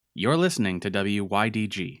You're listening to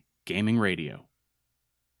WYDG Gaming Radio.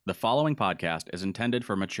 The following podcast is intended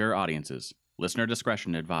for mature audiences. Listener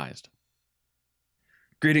discretion advised.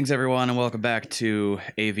 Greetings, everyone, and welcome back to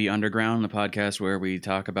AV Underground, the podcast where we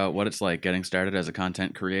talk about what it's like getting started as a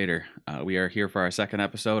content creator. We are here for our second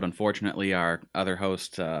episode. Unfortunately, our other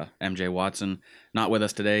host, MJ Watson, not with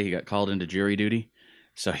us today. He got called into jury duty,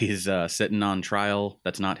 so he's sitting on trial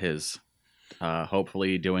that's not his.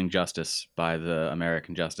 Hopefully doing justice by the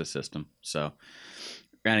American justice system. So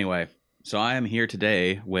anyway, I am here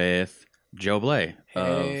today with Joe Blay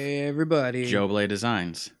of Hey everybody. Joe Blay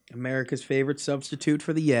Designs. America's favorite substitute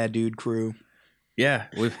for the Yeah Dude crew. Yeah,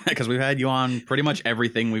 because we've had you on pretty much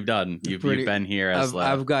everything we've done. You've been here as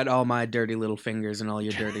I've got all my dirty little fingers and all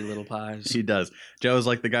your dirty little pies. He does. Joe's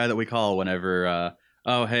like the guy that we call whenever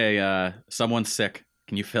someone's sick.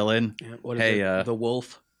 Can you fill in? Yeah, what is it? The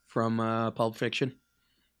wolf from Pulp Fiction.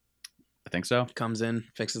 I think so. Comes in,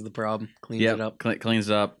 fixes the problem, cleans it up. Cleans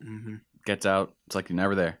it up, gets out. It's like you're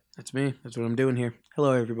never there. That's me. That's what I'm doing here.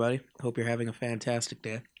 Hello, everybody. Hope you're having a fantastic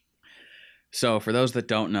day. So, for those that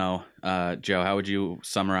don't know, Joe, how would you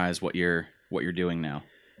summarize what you're doing now,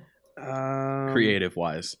 creative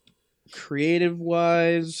wise? Creative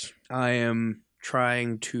wise, I am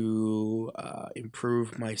trying to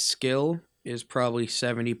improve my skill. Is probably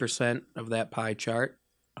 70% of that pie chart.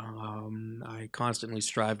 I constantly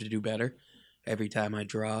strive to do better. Every time I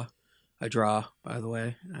draw, by the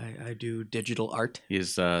way. I do digital art.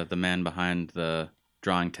 He's the man behind the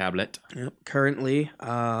drawing tablet. Yep. Currently,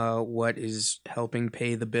 what is helping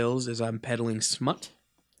pay the bills is I'm peddling smut.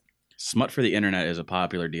 Smut for the internet is a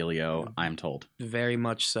popular dealio, I'm told. Very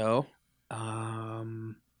much so.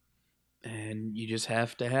 And you just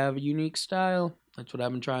have to have a unique style. That's what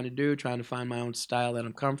I've been trying to do, trying to find my own style that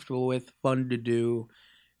I'm comfortable with, fun to do,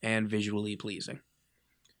 and visually pleasing.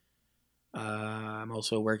 I'm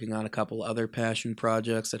also working on a couple other passion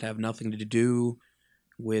projects that have nothing to do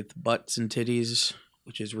with butts and titties,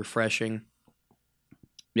 which is refreshing.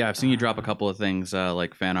 Yeah, I've seen you drop a couple of things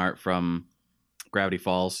like fan art from Gravity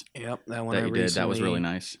Falls. Yep, that one that I you recently did. That was really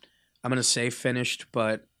nice. I'm going to say finished,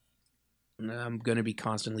 but I'm going to be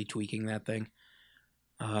constantly tweaking that thing.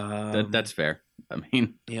 That's fair. I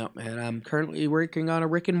mean... Yep, and I'm currently working on a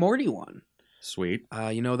Rick and Morty one. Sweet.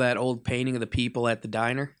 You know that old painting of the people at the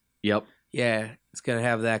diner? Yep. Yeah, it's going to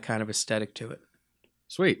have that kind of aesthetic to it.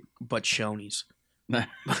 Sweet. But Shoney's. That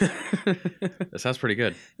sounds pretty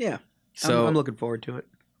good. Yeah. So I'm looking forward to it.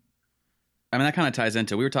 I mean, that kind of ties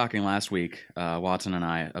into, we were talking last week, Watson and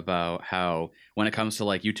I, about how when it comes to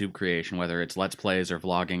like YouTube creation, whether it's Let's Plays or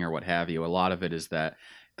vlogging or what have you, a lot of it is that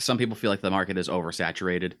some people feel like the market is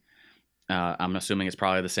oversaturated. I'm assuming it's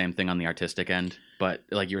probably the same thing on the artistic end, but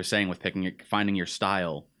like you were saying with finding your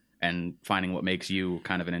style and finding what makes you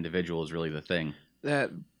kind of an individual is really the thing.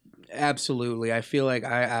 Absolutely. I feel like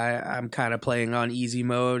I'm kind of playing on easy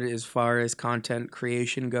mode as far as content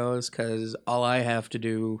creation goes, because all I have to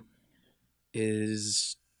do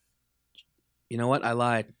is, you know what? I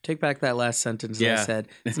lied. Take back that last sentence that I said.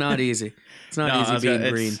 It's not easy. It's not easy being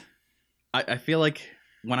green. I feel like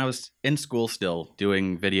when I was in school still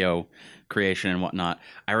doing video creation and whatnot,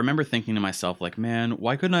 I remember thinking to myself, like, man,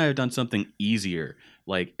 why couldn't I have done something easier?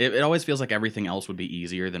 Like, it always feels like everything else would be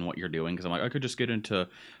easier than what you're doing, because I'm like, I could just get into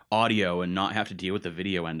audio and not have to deal with the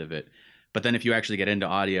video end of it. But then if you actually get into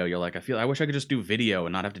audio, you're like, I wish I could just do video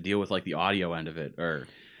and not have to deal with like the audio end of it, or,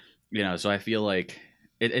 you know. So I feel like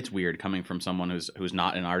it's weird coming from someone who's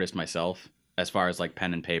not an artist myself, as far as like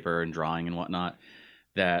pen and paper and drawing and whatnot,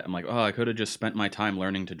 that I'm like, oh, I could have just spent my time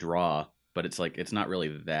learning to draw, but it's like, it's not really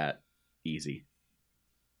that easy.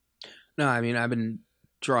 No, I mean, I've been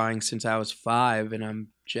drawing since I was 5, and I'm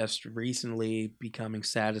just recently becoming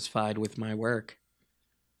satisfied with my work.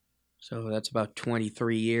 So that's about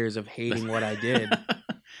 23 years of hating what I did.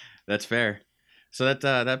 That's fair. So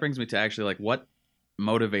that brings me to actually like what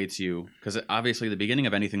motivates you, because obviously the beginning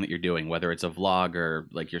of anything that you're doing, whether it's a vlog or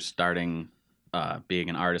like you're starting being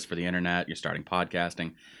an artist for the internet, you're starting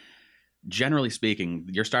podcasting, generally speaking,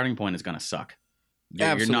 your starting point is going to suck.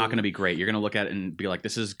 You're not going to be great. You're going to look at it and be like,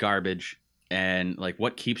 this is garbage. And like,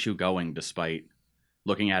 what keeps you going despite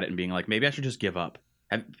looking at it and being like, maybe I should just give up?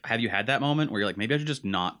 Have you had that moment where you're like, maybe I should just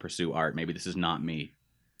not pursue art? Maybe this is not me.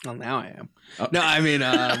 Well, now I am. Oh. No, I mean,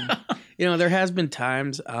 you know, there has been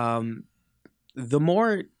times, the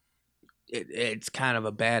more, it's kind of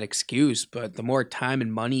a bad excuse, but the more time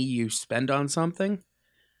and money you spend on something,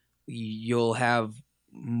 you'll have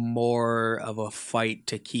more of a fight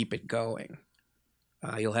to keep it going.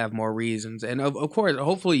 You'll have more reasons. And of course,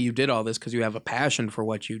 hopefully you did all this because you have a passion for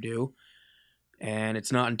what you do. And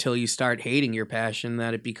it's not until you start hating your passion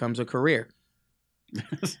that it becomes a career.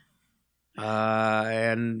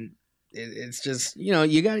 And it's just,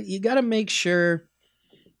 you got to make sure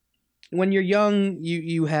when you're young,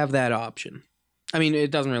 you have that option. I mean,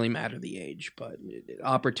 it doesn't really matter the age, but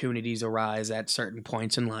opportunities arise at certain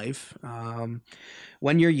points in life.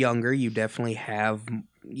 When you're younger, you definitely have,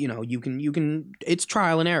 you can. It's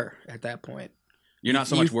trial and error at that point. You're not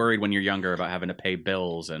so much worried when you're younger about having to pay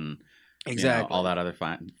bills and exactly all that other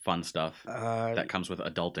fun stuff that comes with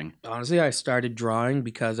adulting. Honestly, I started drawing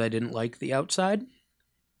because I didn't like the outside.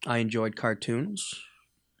 I enjoyed cartoons.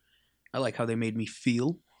 I like how they made me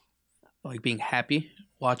feel. I like being happy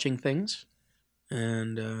watching things.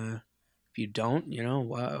 And if you don't,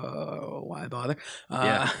 why bother?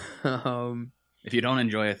 Yeah. If you don't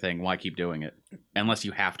enjoy a thing, why keep doing it? Unless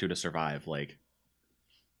you have to survive, like.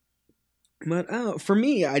 But for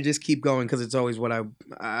me, I just keep going because it's always what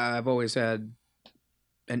I've always had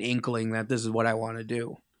an inkling that this is what I want to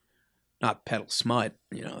do. Not peddle smut,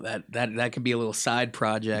 that could be a little side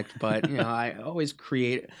project, but I always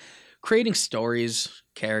creating stories,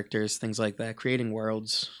 characters, things like that, creating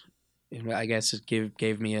worlds. I guess it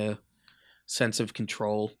gave me a sense of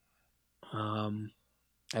control.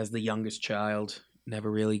 As the youngest child, never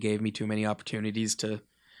really gave me too many opportunities to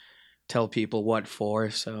tell people what for.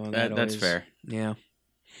 So that's fair. Yeah.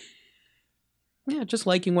 Yeah, just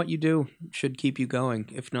liking what you do should keep you going.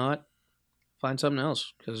 If not, find something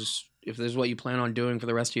else. Because if this is what you plan on doing for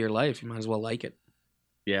the rest of your life, you might as well like it.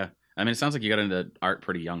 Yeah. I mean, it sounds like you got into art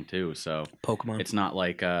pretty young too. So Pokemon.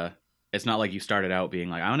 It's not like you started out being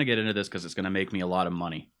like, I want to get into this because it's going to make me a lot of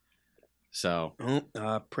money. So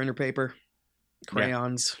printer paper,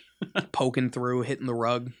 crayons, poking through, hitting the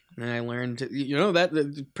rug. And I learned,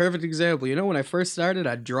 that perfect example. When I first started,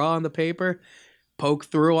 I'd draw on the paper, poke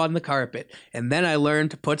through on the carpet. And then I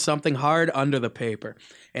learned to put something hard under the paper.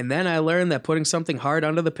 And then I learned that putting something hard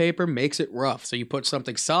under the paper makes it rough. So you put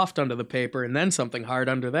something soft under the paper and then something hard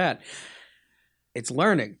under that. It's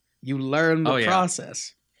learning. You learn the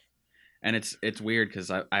process. And it's weird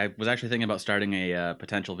because I was actually thinking about starting a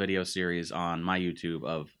potential video series on my YouTube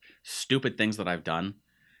of stupid things that I've done.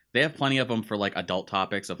 They have plenty of them for like adult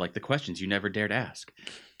topics of like the questions you never dared ask.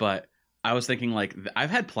 But I was thinking like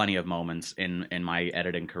I've had plenty of moments in my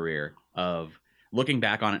editing career of looking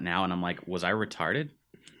back on it now and I'm like, was I retarded?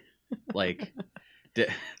 Like,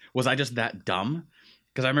 was I just that dumb?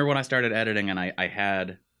 Because I remember when I started editing and I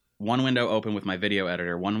had one window open with my video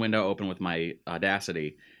editor, one window open with my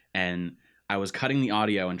Audacity, and I was cutting the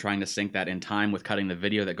audio and trying to sync that in time with cutting the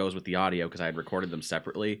video that goes with the audio because I had recorded them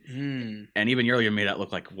separately. And even you made that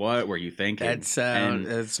look like, what were you thinking? That's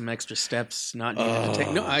some extra steps not needed to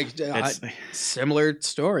take. No, I similar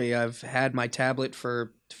story. I've had my tablet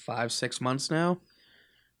for 5-6 months now.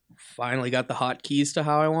 Finally got the hotkeys to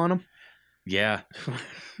how I want them. Yeah.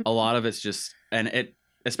 A lot of it's just, and it,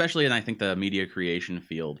 especially in I think the media creation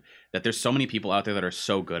field, that there's so many people out there that are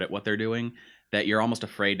so good at what they're doing that you're almost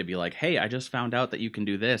afraid to be like, hey, I just found out that you can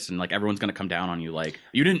do this. And like everyone's going to come down on you like,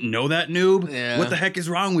 you didn't know that, noob? Yeah. What the heck is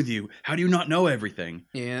wrong with you? How do you not know everything?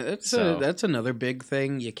 Yeah, that's another big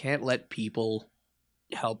thing. You can't let people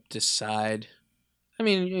help decide. I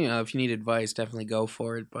mean, if you need advice, definitely go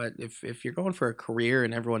for it. But if you're going for a career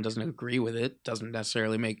and everyone doesn't agree with it, doesn't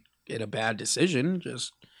necessarily make it a bad decision.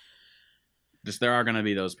 Just there are going to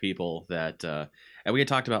be those people that, and we had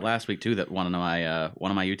talked about last week too, that one of my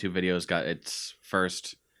YouTube videos got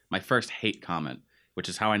my first hate comment, which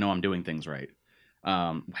is how I know I'm doing things right.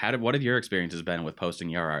 What have your experiences been with posting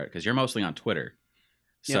your art? Because you're mostly on Twitter,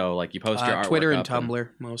 so like you post your artwork Twitter and Tumblr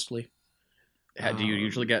mostly. Do you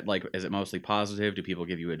usually get like? Is it mostly positive? Do people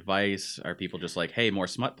give you advice? Are people just like, hey, more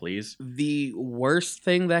smut, please? The worst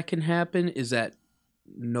thing that can happen is that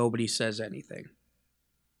nobody says anything.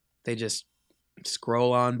 They just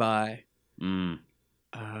scroll on by.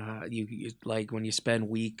 You like when you spend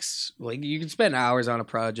weeks, like you can spend hours on a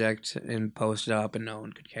project and post it up and no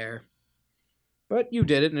one could care, but you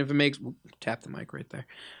did it. And if it makes, tap the mic right there.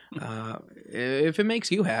 If it makes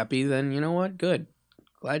you happy, then you know what, good,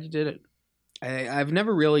 glad you did it. I've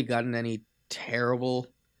never really gotten any terrible.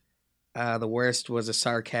 The worst was a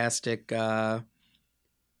sarcastic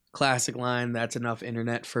classic line, that's enough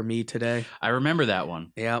internet for me today. I remember that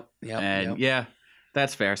one. Yep. And yeah,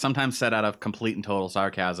 that's fair. Sometimes said out of complete and total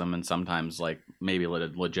sarcasm, and sometimes like maybe a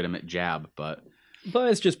legitimate jab, but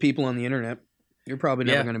it's just people on the internet. You're probably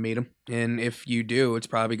never going to meet them. And if you do, it's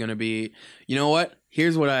probably going to be, you know what?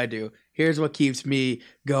 Here's what I do. Here's what keeps me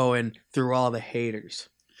going through all the haters.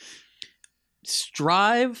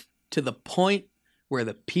 Strive to the point where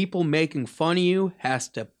the people making fun of you has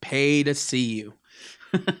to pay to see you.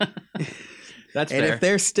 That's and fair. if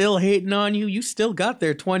they're still hating on you, you still got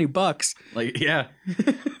their $20. Like, yeah.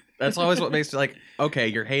 That's always what makes it like, okay,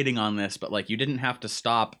 you're hating on this, but like you didn't have to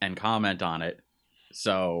stop and comment on it.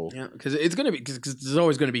 So Yeah, because it's gonna be because there's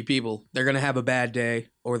always gonna be people. They're gonna have a bad day,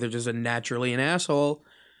 or they're just naturally an asshole.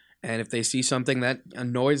 And if they see something that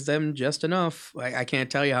annoys them just enough, I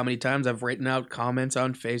can't tell you how many times I've written out comments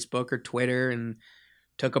on Facebook or Twitter and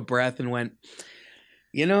took a breath and went,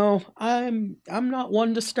 I'm not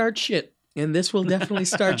one to start shit, and this will definitely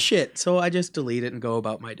start shit. So I just delete it and go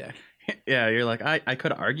about my day. yeah, you're like, I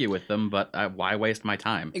could argue with them, but why waste my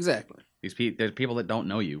time? Exactly. There's people that don't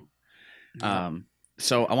know you. Yeah.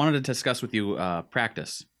 So I wanted to discuss with you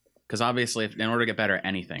practice, because obviously, in order to get better at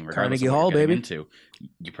anything, regardless Carnegie of what Hall, you're getting baby. into,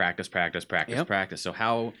 you practice. Yep. So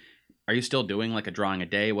how are you still doing like a drawing a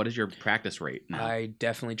day? What is your practice rate now? I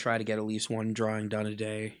definitely try to get at least one drawing done a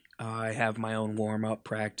day. I have my own warm-up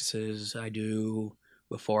practices I do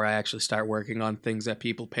before I actually start working on things that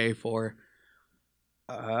people pay for.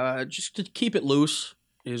 Just to keep it loose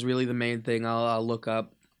is really the main thing. I'll look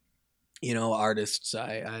up, artists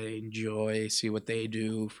I enjoy, see what they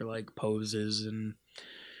do for like poses and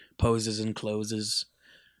closes.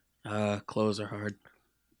 Clothes are hard.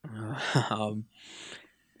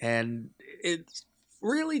 And it's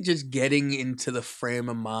really just getting into the frame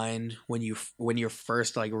of mind when you're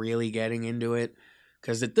first like really getting into it,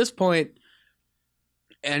 because at this point,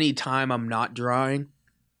 anytime I'm not drawing,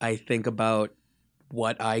 I think about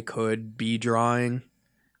what I could be drawing.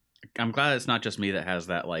 I'm glad it's not just me that has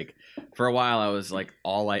that. Like, for a while, I was like,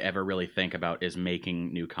 all I ever really think about is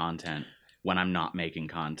making new content when I'm not making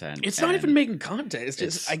content. It's not even making content. It's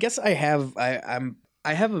just I guess I have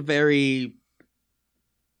a very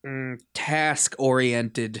task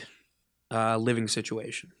oriented living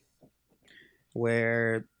situation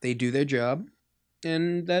where they do their job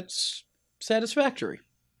and that's satisfactory.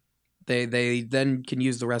 They then can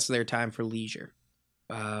use the rest of their time for leisure,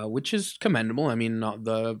 which is commendable. I mean,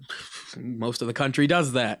 most of the country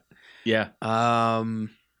does that. Yeah.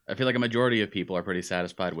 I feel like a majority of people are pretty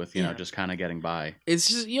satisfied with, Yeah. just kind of getting by. It's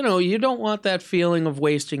just, you don't want that feeling of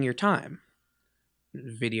wasting your time.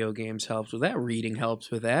 Video games helps with that. Reading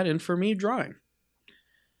helps with that. And for me, drawing.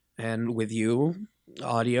 And with you,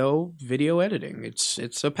 audio, video editing.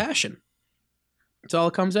 It's a passion. It's all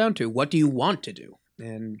it comes down to. What do you want to do?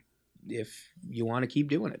 And if you want to keep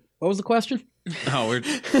doing it. What was the question? Oh, we're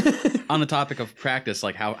on the topic of practice,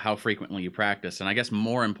 like how frequently you practice. And I guess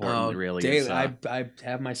more importantly, really, daily. is... I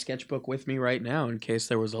have my sketchbook with me right now in case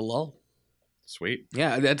there was a lull. Sweet.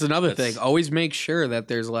 Yeah, that's another thing. Always make sure that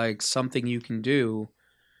there's like something you can do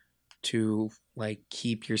to like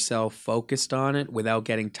keep yourself focused on it without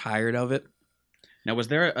getting tired of it. Now, was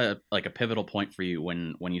there a pivotal point for you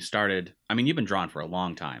when you started? I mean, you've been drawing for a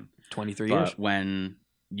long time. 23 but years. When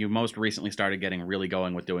you most recently started getting really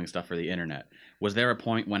going with doing stuff for the internet, was there a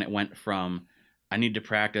point when it went from I need to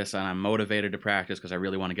practice and I'm motivated to practice because I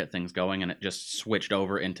really want to get things going, and it just switched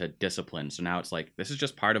over into discipline? So now it's like, this is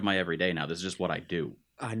just part of my everyday now. This is just what I do.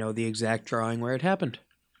 I know the exact drawing where it happened.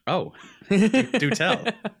 Oh, do tell.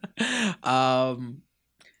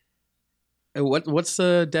 What's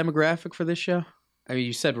the demographic for this show? I mean,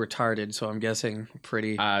 you said retarded, so I'm guessing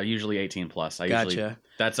pretty. Usually 18 plus. Gotcha.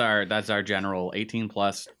 That's our general 18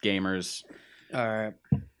 plus gamers. All right.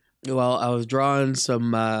 Well, I was drawing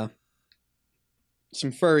some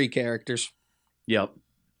furry characters. Yep.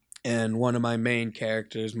 And one of my main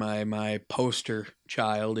characters, my poster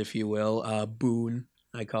child, if you will, Boone,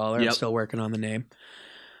 I call her. Yep. I'm still working on the name.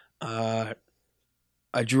 I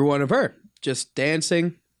drew one of her, just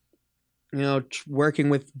dancing, working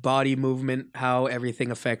with body movement, how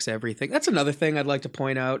everything affects everything. That's another thing I'd like to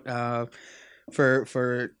point out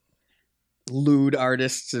for lewd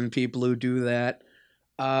artists and people who do that.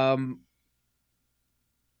 We're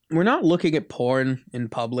not looking at porn in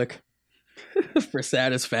public for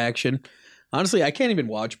satisfaction. Honestly, I can't even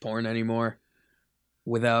watch porn anymore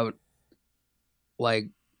without like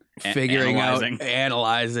figuring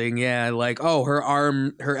analyzing. Yeah, like, oh, her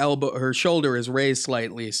arm, her elbow, her shoulder is raised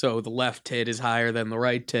slightly, so the left tit is higher than the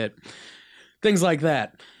right tit. Things like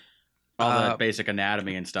that. All the basic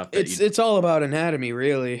anatomy and stuff. It's all about anatomy,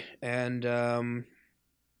 really. And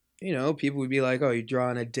people would be like, "Oh, you're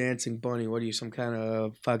drawing a dancing bunny. What are you, some kind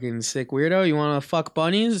of fucking sick weirdo? You want to fuck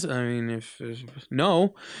bunnies?" I mean, if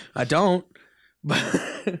no, I don't.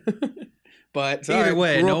 But sorry, either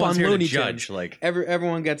way, no one's here to Looney judge. Tunes. Like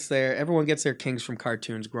everyone gets their kinks from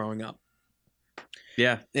cartoons growing up.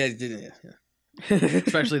 Yeah. Yeah.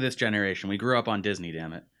 Especially this generation. We grew up on Disney,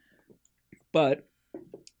 damn it. But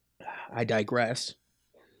I digress.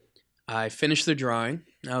 I finished the drawing.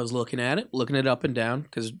 I was looking at it up and down,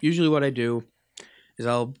 because usually what I do is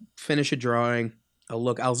I'll finish a drawing,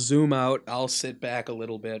 I'll zoom out, I'll sit back a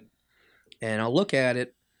little bit, and I'll look at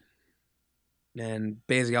it, and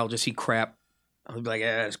basically I'll just see crap. I'll be like,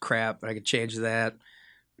 it's crap. I could change that.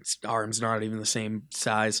 Its arm's not even the same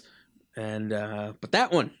size. And but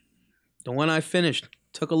that one, the one I finished,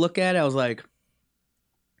 took a look at it. I was like,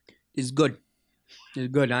 it's good.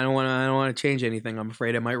 It's good. I don't want to change anything. I'm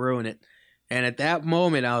afraid I might ruin it. And at that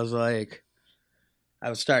moment, I was like, I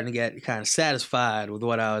was starting to get kind of satisfied with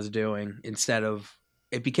what I was doing. Instead of,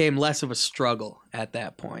 it became less of a struggle at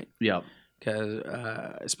that point. Yep. Because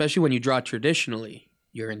especially when you draw traditionally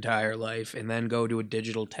your entire life and then go to a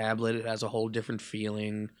digital tablet, it has a whole different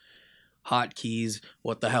feeling. Hotkeys,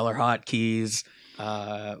 what the hell are hotkeys?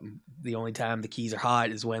 The only time the keys are hot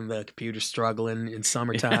is when the computer's struggling in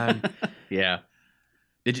summertime. Yeah.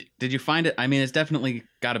 Did you find it? I mean, it's definitely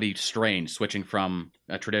got to be strange switching from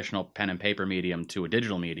a traditional pen and paper medium to a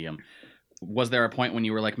digital medium. Was there a point when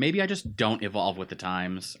you were like, maybe I just don't evolve with the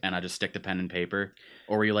times and I just stick to pen and paper?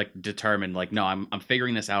 Or were you like determined, like, no, I'm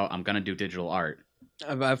figuring this out. I'm going to do digital art.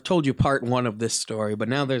 I've told you part 1 of this story, but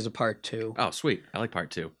now there's a part 2. Oh, sweet. I like part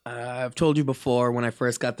 2. I've told you before when I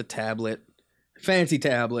first got the tablet, fancy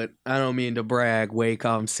tablet. I don't mean to brag,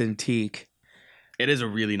 Wacom Cintiq. It is a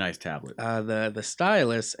really nice tablet. The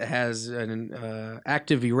stylus has an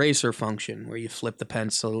active eraser function where you flip the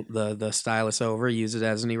pencil, the stylus over, use it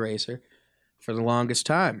as an eraser. For the longest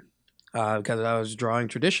time, because I was drawing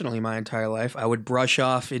traditionally my entire life, I would brush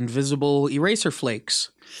off invisible eraser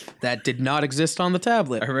flakes that did not exist on the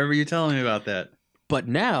tablet. I remember you telling me about that. But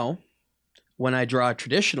now, when I draw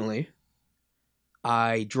traditionally,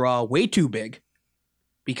 I draw way too big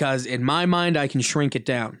because in my mind I can shrink it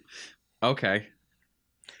down. Okay.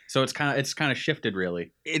 So it's kind of shifted,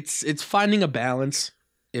 really. It's finding a balance.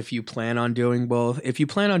 If you plan on doing both, if you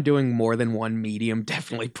plan on doing more than one medium,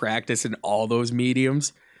 definitely practice in all those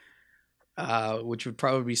mediums, which would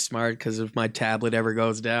probably be smart because if my tablet ever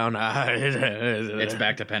goes down, it's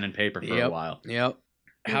back to pen and paper for a while. Yep.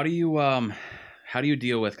 How do you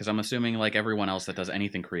deal with? Because I'm assuming like everyone else that does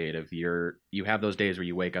anything creative, you have those days where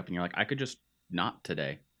you wake up and you're like, I could just not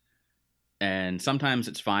today, and sometimes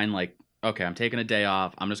it's fine. Like, okay, I'm taking a day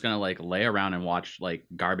off. I'm just going to like lay around and watch like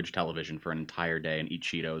garbage television for an entire day and eat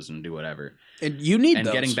Cheetos and do whatever. And you need and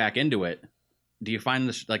those. Getting back into it. Do you find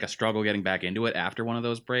this like a struggle getting back into it after one of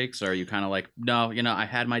those breaks? Or are you kind of like, no, I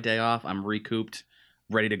had my day off. I'm recouped,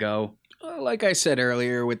 ready to go. Like I said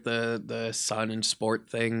earlier with the sun and sport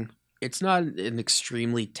thing, it's not an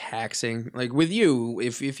extremely taxing. Like with you,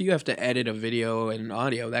 if you have to edit a video and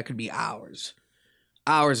audio, that could be hours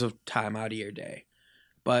of time out of your day.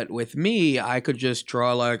 But with me, I could just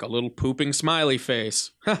draw like a little pooping smiley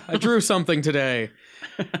face. I drew something today.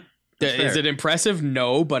 Is it impressive?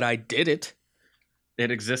 No, but I did it.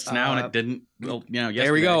 It exists now, and it didn't. Well, yesterday.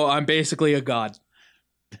 There we go. I'm basically a god.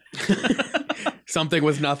 Something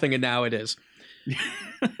with nothing, and now it is.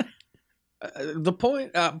 The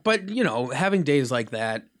point, but having days like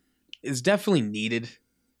that is definitely needed.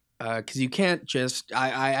 Because you can't just.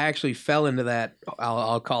 I actually fell into that.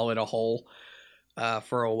 I'll call it a hole.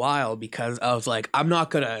 For a while because I was like, I'm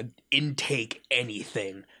not going to intake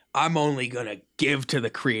anything. I'm only going to give to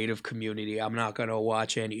the creative community. I'm not going to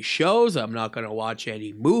watch any shows. I'm not going to watch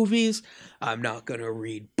any movies. I'm not going to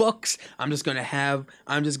read books. I'm just going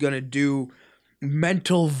to do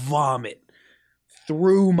mental vomit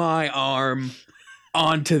through my arm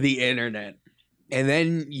onto the internet. And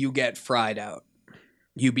then you get fried out.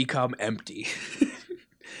 You become empty.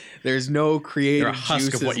 There's no creative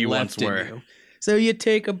juices of what you left once were. in you. So you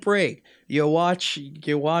take a break. You watch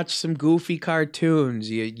some goofy cartoons.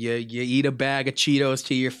 You eat a bag of Cheetos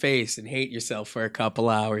to your face and hate yourself for a couple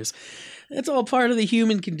hours. That's all part of the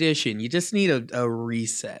human condition. You just need a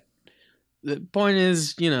reset. The point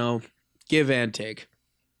is, give and take.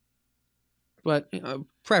 But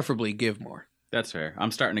preferably give more. That's fair.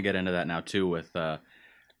 I'm starting to get into that now too with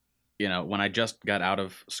when I just got out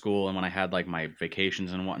of school and when I had like my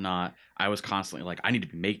vacations and whatnot, I was constantly like, I need to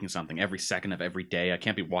be making something every second of every day. I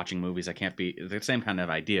can't be watching movies. I can't be the same kind of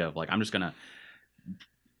idea of like, I'm just going to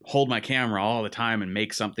hold my camera all the time and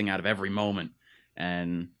make something out of every moment.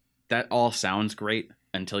 And that all sounds great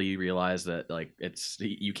until you realize that like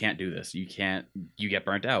you can't do this. You get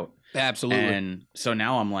burnt out. Absolutely. And so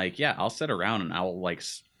now I'm like, yeah, I'll sit around and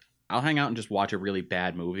I'll hang out and just watch a really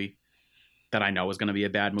bad movie that I know is going to be a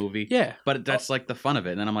bad movie. Yeah. But that's like the fun of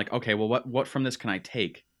it. And then I'm like, okay, well, what from this can I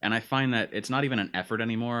take? And I find that it's not even an effort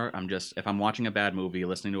anymore. If I'm watching a bad movie,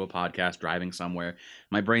 listening to a podcast, driving somewhere,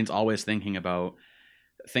 my brain's always thinking about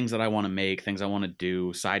things that I want to make, things I want to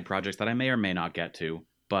do, side projects that I may or may not get to.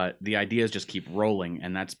 but the ideas just keep rolling,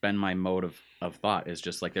 and that's been my mode of thought, is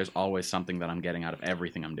just like there's always something that I'm getting out of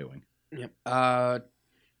everything I'm doing. Yep.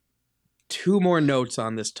 2 more notes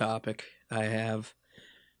on this topic I have.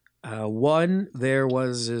 One, there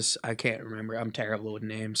was this, I can't remember, I'm terrible with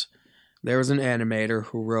names. There was an animator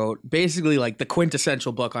who wrote basically like the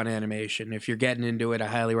quintessential book on animation. If you're getting into it, I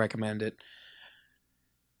highly recommend it.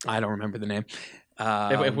 I don't remember the name.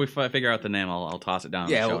 If we figure out the name, I'll toss it down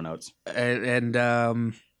in the show notes. And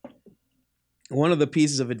one of the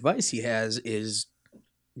pieces of advice he has is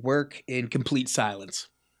work in complete silence.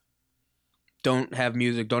 Don't have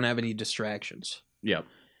music. Don't have any distractions. Yep.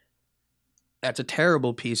 That's a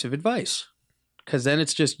terrible piece of advice, because then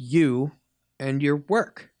it's just you and your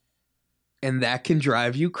work, and that can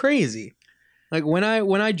drive you crazy. Like when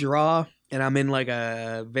I draw and I'm in like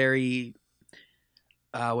a very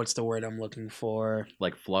what's the word I'm looking for?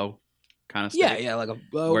 Like flow kind of state? Yeah, like a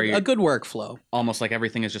good workflow. Almost like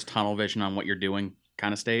everything is just tunnel vision on what you're doing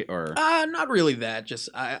kind of state, or not really that. Just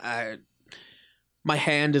I my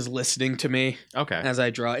hand is listening to me as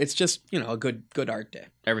I draw. It's just, a good art day.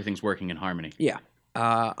 Everything's working in harmony. Yeah.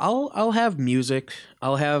 I'll have music.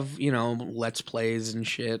 I'll have, let's plays and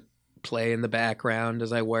shit play in the background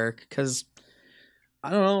as I work, cuz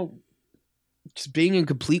I don't know, just being in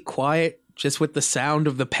complete quiet just with the sound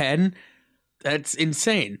of the pen, that's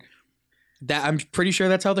insane. That I'm pretty sure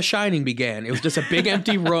that's how The Shining began. It was just a big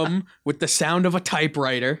empty room with the sound of a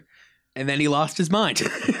typewriter, and then he lost his mind.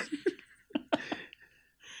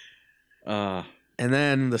 And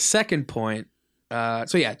then the second point,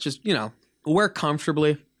 so yeah, just, work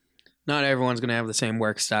comfortably. Not everyone's going to have the same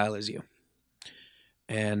work style as you.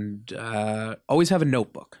 And always have a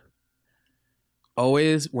notebook.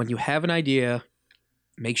 Always, when you have an idea,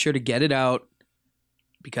 make sure to get it out,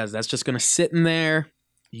 because that's just going to sit in there.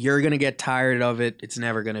 You're going to get tired of it. It's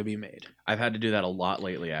never going to be made. I've had to do that a lot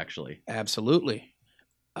lately, actually. Absolutely.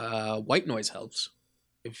 White noise helps.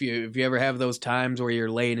 If you ever have those times where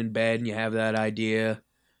you're laying in bed and you have that idea,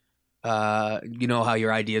 you know how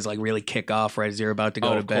your ideas like really kick off right as you're about to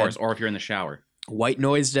go to bed. Of course, or if you're in the shower. White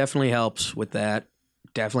noise definitely helps with that.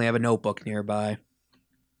 Definitely have a notebook nearby.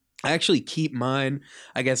 I actually keep mine.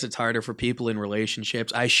 I guess it's harder for people in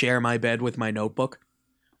relationships. I share my bed with my notebook.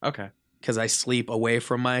 Okay. Because I sleep away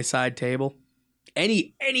from my side table.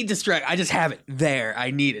 Any distract, I just have it there.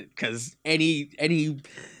 I need it because any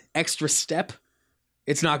extra step,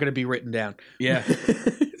 it's not going to be written down. Yeah.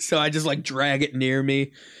 So I just like drag it near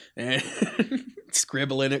me and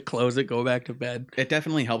scribble in it, close it, go back to bed. It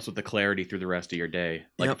definitely helps with the clarity through the rest of your day.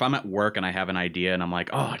 Like if I'm at work and I have an idea and I'm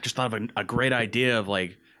like, oh, I just thought of a great idea of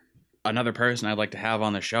like another person I'd like to have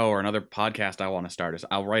on the show or another podcast I want to start.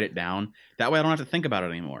 I'll write it down. That way I don't have to think about it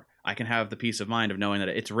anymore. I can have the peace of mind of knowing that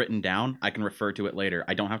it's written down. I can refer to it later.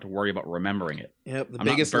 I don't have to worry about remembering it. Yep. The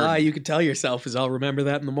biggest lie you could tell yourself is I'll remember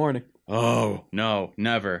that in the morning. Oh, no,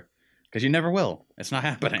 never. Because you never will. It's not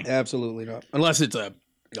happening. Absolutely not. Unless it's a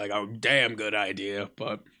damn good idea,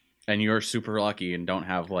 but... And you're super lucky and don't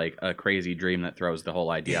have like a crazy dream that throws the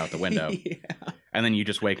whole idea out the window. Yeah. And then you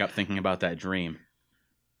just wake up thinking about that dream.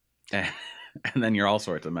 And then you're all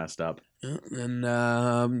sorts of messed up. And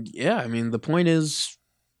I mean, the point is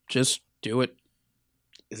just do it.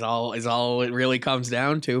 Is all it really comes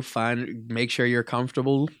down to. Make sure you're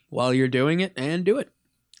comfortable while you're doing it and do it.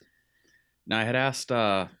 Now, I had asked,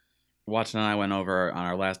 Watson and I went over on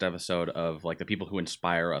our last episode of like the people who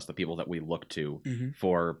inspire us, the people that we look to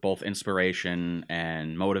for both inspiration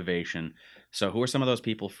and motivation. So who are some of those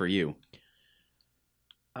people for you?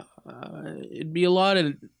 It'd be a lot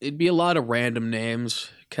of random names,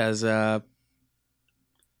 because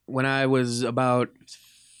when I was about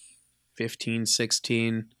 15,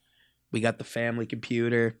 16, we got the family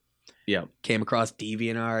computer. Yeah. Came across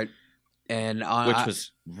DeviantArt. Which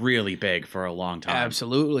was really big for a long time.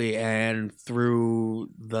 Absolutely. And through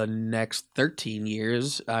the next 13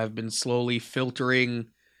 years, I've been slowly filtering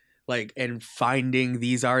and finding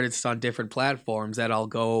these artists on different platforms that I'll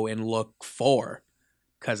go and look for,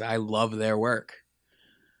 because I love their work.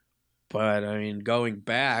 But I mean, going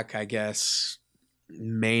back, I guess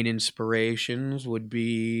main inspirations would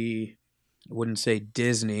be, I wouldn't say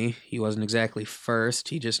Disney. He wasn't exactly first.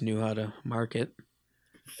 He just knew how to market.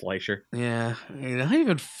 Fleischer. Yeah, not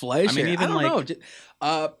even Fleischer. I mean, even I don't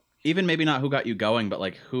know. Even maybe not who got you going, but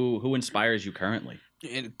like who inspires you currently?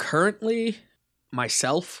 Currently,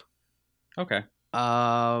 myself. Okay.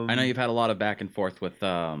 I know you've had a lot of back and forth with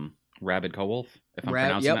Rabid Cowolf, if I'm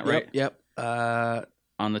pronouncing that right. Yep.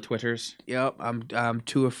 On the Twitters. Yep. I'm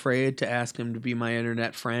too afraid to ask him to be my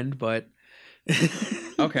internet friend, but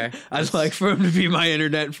Okay. I'd like for him to be my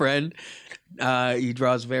internet friend. He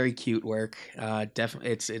draws very cute work.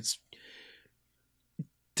 Definitely, it's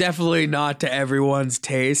definitely not to everyone's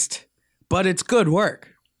taste, but it's good work.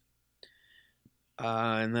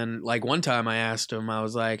 And then, like, one time I asked him, I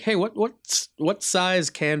was like, "Hey, what size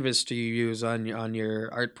canvas do you use on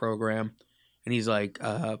your art program?" And he's like,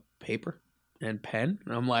 "Paper and pen."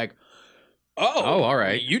 And I'm like, "Oh, all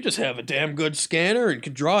right. You just have a damn good scanner and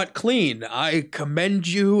can draw it clean. I commend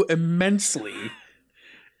you immensely."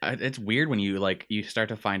 It's weird when you start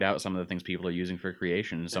to find out some of the things people are using for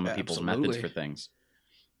creation, some of people's methods for things.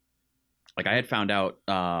 Like, I had found out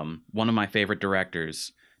one of my favorite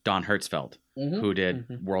directors, Don Hertzfeldt, who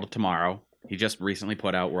did World of Tomorrow. He just recently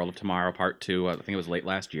put out World of Tomorrow Part 2. I think it was late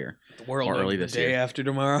last year. Or early this year. Day after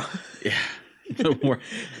tomorrow. Yeah.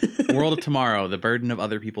 World of Tomorrow, The Burden of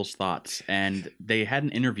Other People's Thoughts. And they had an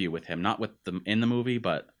interview with him, not with them in the movie,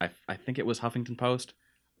 but I think it was Huffington Post.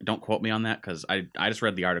 Don't quote me on that, because I just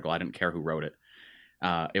read the article. I didn't care who wrote it.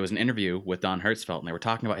 It was an interview with Don Hertzfeldt, and they were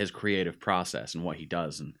talking about his creative process and what he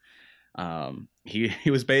does. And he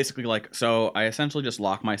was basically like, so I essentially just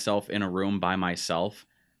lock myself in a room by myself,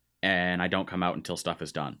 and I don't come out until stuff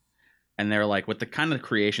is done. And they're like, with the kind of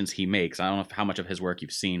creations he makes, I don't know how much of his work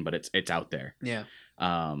you've seen, but it's out there. Yeah.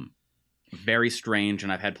 Very strange,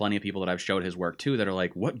 and I've had plenty of people that I've showed his work to that are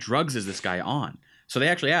like, what drugs is this guy on? So they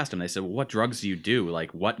actually asked him, they said, well, what drugs do you do?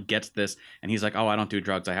 Like, what gets this? And he's like, oh, I don't do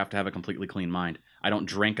drugs. I have to have a completely clean mind. I don't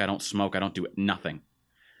drink. I don't smoke. I don't do nothing.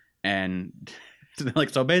 And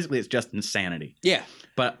like, so basically it's just insanity. Yeah.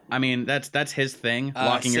 But I mean, that's his thing,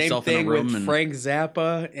 locking yourself in a room. Same thing with and Frank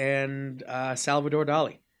Zappa and Salvador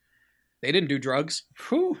Dali. They didn't do drugs.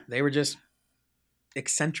 Whew. They were just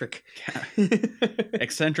eccentric.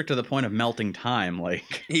 Eccentric to the point of melting time,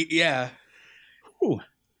 like. Yeah. Whew.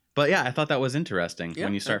 But yeah, I thought that was interesting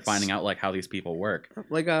when you start finding out like how these people work.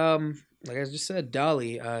 Like I just said,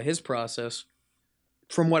 Dali, his process,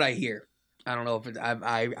 from what I hear, I don't know if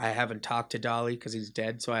I haven't talked to Dali because he's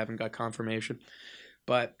dead, so I haven't got confirmation.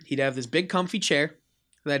 But he'd have this big comfy chair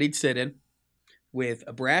that he'd sit in with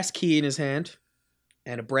a brass key in his hand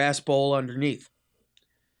and a brass bowl underneath.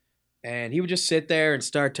 And he would just sit there and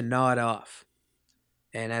start to nod off.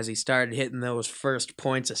 And as he started hitting those first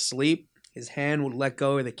points of sleep, his hand would let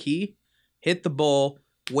go of the key, hit the bowl,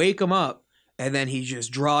 wake him up, and then he'd just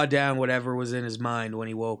draw down whatever was in his mind when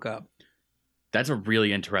he woke up. That's a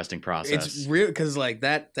really interesting process. It's real, because like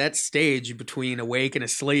that stage between awake and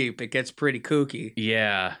asleep, it gets pretty kooky.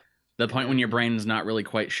 Yeah. The point when your brain's not really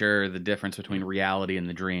quite sure the difference between reality and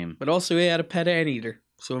the dream. But also he had a pet anteater,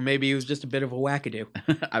 so maybe he was just a bit of a wackadoo.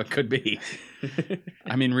 I could be.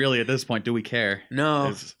 I mean, really, at this point, do we care?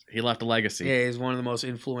 No. He left a legacy. Yeah, he's one of the most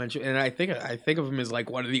influential, and I think of him as like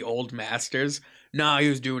one of the old masters. No, he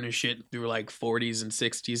was doing his shit through like 40s and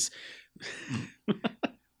 60s.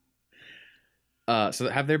 So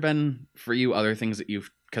have there been for you other things that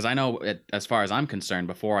you've, because I know as far as I'm concerned,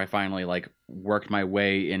 before I finally like worked my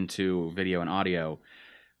way into video and audio,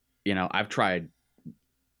 you know, I've tried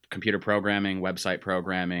computer programming, website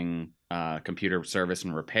programming, computer service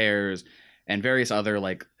and repairs, and various other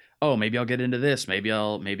like, oh, maybe I'll get into this, maybe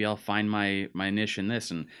I'll find my niche in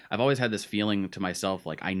this. And I've always had this feeling to myself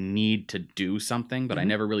like I need to do something, but I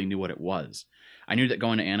never really knew what it was. I knew that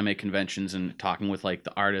going to anime conventions and talking with like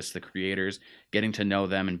the artists, the creators, getting to know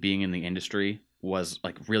them and being in the industry was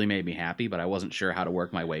like really made me happy, but I wasn't sure how to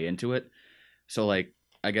work my way into it. So like,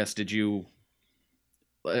 I guess, did you,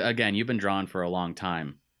 again, you've been drawn for a long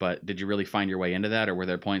time, but did you really find your way into that? Or were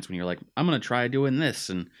there points when you're like, I'm going to try doing this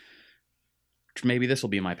and maybe this will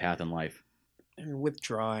be my path in life? And with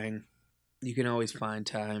drawing, you can always find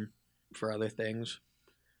time for other things.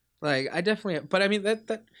 Like, I definitely, but I mean,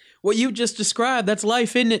 that what you just described, that's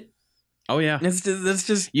life, isn't it? Oh, yeah. That's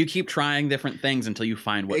just you keep trying different things until you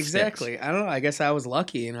find what exactly. sticks. I don't know. I guess I was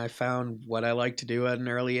lucky and I found what I like to do at an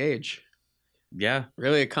early age. Yeah.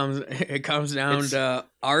 Really, it comes down to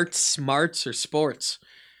arts, smarts, or sports.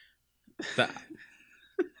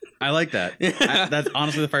 I like that. That's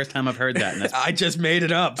honestly the first time I've heard that. And I just made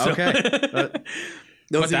it up. So. Okay.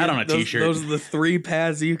 Put that on a t-shirt. Those are the three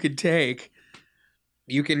paths you could take.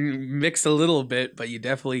 You can mix a little bit, but you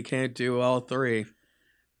definitely can't do all three.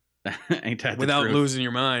 Ain't that without losing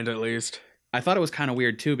your mind, at least. I thought it was kind of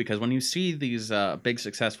weird, too, because when you see these big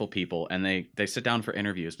successful people and they sit down for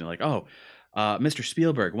interviews and they're like, oh, Mr.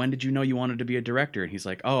 Spielberg, when did you know you wanted to be a director? And he's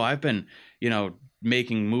like, oh, I've been,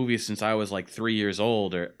 making movies since I was like 3 years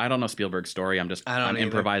old. Or I don't know Spielberg's story. I'm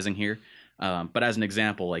improvising here. But as an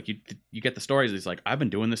example, like you get the stories. It's like, I've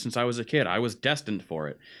been doing this since I was a kid. I was destined for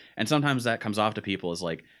it. And sometimes that comes off to people as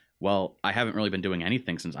like, Well, I haven't really been doing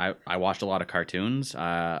anything since I watched a lot of cartoons.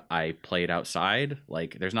 I played outside.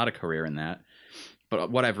 Like, there's not a career in that.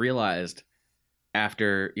 But what I've realized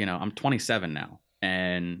after, I'm 27 now,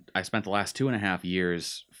 and I spent the last 2.5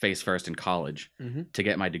 years face first in college to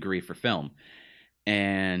get my degree for film.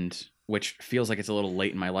 And which feels like it's a little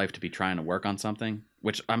late in my life to be trying to work on something,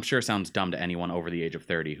 which I'm sure sounds dumb to anyone over the age of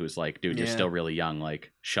 30 who's like, dude, you're still really young.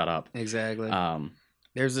 Like, shut up. Exactly.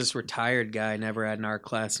 There's this retired guy never had an art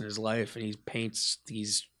class in his life, and he paints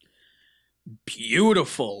these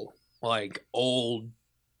beautiful, like, old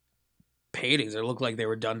paintings that look like they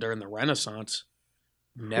were done during the Renaissance.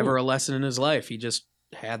 Never a lesson in his life. He just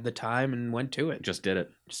had the time and went to it. Just did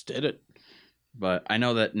it. But I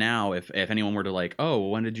know that now if anyone were to like, oh,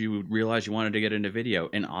 when did you realize you wanted to get into video?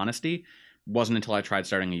 In honesty, wasn't until I tried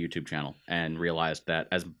starting a YouTube channel and realized that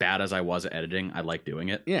as bad as I was at editing, I liked doing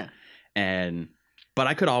it. Yeah. But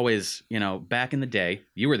I could always, back in the day,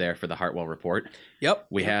 you were there for the Hartwell Report. Yep.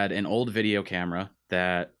 We had an old video camera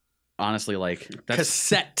that honestly, like...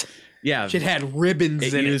 Cassette. Yeah. It had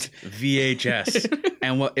ribbons in it. It used VHS.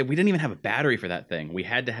 And we didn't even have a battery for that thing. We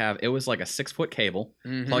had to have... It was like a 6-foot cable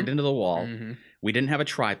plugged into the wall. We didn't have a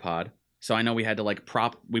tripod. So I know we had to like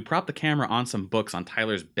we propped the camera on some books on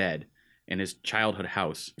Tyler's bed in his childhood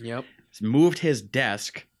house. Yep. Moved his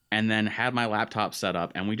desk and then had my laptop set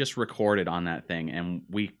up, and we just recorded on that thing. And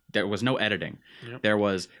there was no editing.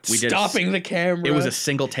 Yep. Stopping the camera. It was a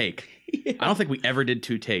single take. Yeah. I don't think we ever did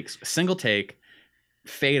 2 takes. A single take,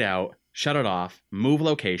 fade out, shut it off, move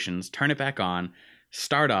locations, turn it back on,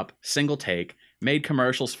 start up, single take, made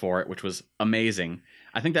commercials for it, which was amazing.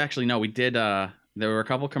 I think we did, there were a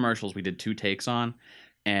couple commercials we did 2 takes on,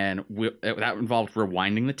 and that involved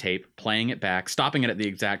rewinding the tape, playing it back, stopping it at the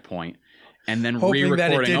exact point, and then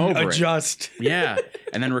re-recording over adjust. it. Yeah,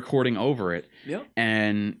 and then recording over it. Yep.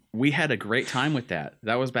 And we had a great time with that.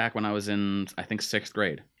 That was back when I was in, I think, 6th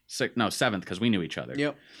grade. 7th, because we knew each other.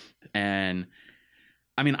 Yep. And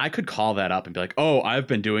I mean, I could call that up and be like, oh, I've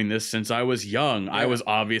been doing this since I was young. Yeah. I was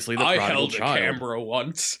obviously the prodigal child. I held a camera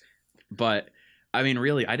once. But I mean,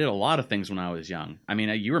 really, I did a lot of things when I was young. I mean,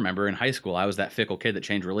 you remember in high school, I was that fickle kid that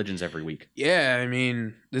changed religions every week. Yeah, I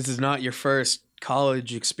mean, this is not your first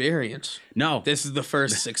college experience. No. This is the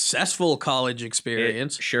first successful college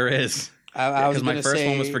experience. It sure is. Because my first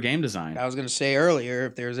one was for game design. I was going to say earlier,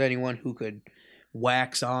 if there's anyone who could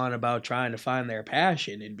wax on about trying to find their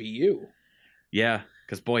passion, it'd be you. Yeah,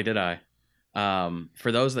 because boy, did I.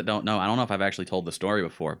 For those that don't know, I don't know if I've actually told the story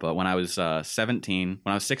before, but when I was 16,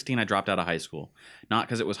 I dropped out of high school. Not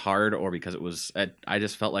because it was hard or because it was, I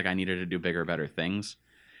just felt like I needed to do bigger, better things.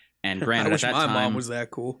 And granted, I wish at that my time, mom was that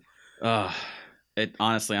cool.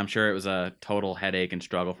 Honestly, I'm sure it was a total headache and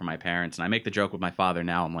struggle for my parents. And I make the joke with my father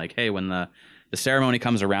now. I'm like, hey, when the ceremony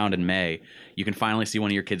comes around in May, you can finally see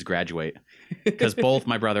one of your kids graduate. Because both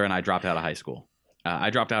my brother and I dropped out of high school.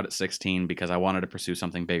 I dropped out at 16 because I wanted to pursue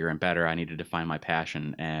something bigger and better. I needed to find my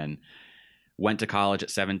passion, and went to college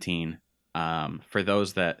at 17. For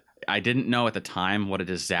those that I didn't know at the time what a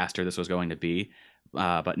disaster this was going to be,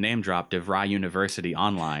 but name drop DeVry University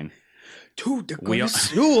online. Dude, they're going to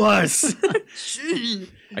sue us.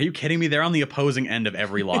 Are you kidding me? They're on the opposing end of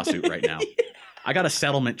every lawsuit right now. I got a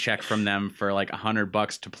settlement check from them for like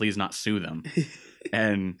 $100 to please not sue them.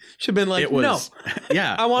 And should have been like, no,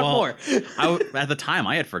 yeah, I want more. At the time,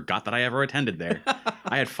 I had forgot that I ever attended there.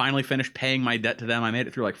 I had finally finished paying my debt to them. I made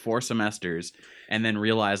it through like 4 semesters, and then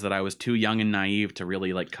realized that I was too young and naive to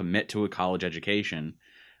really like commit to a college education.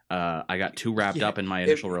 I got too wrapped up in my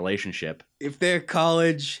initial relationship. If their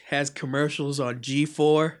college has commercials on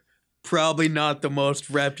G4, probably not the most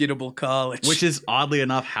reputable college. Which is oddly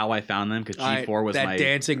enough how I found them, because G4 was that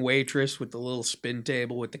dancing waitress with the little spin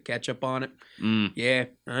table with the ketchup on it. Yeah,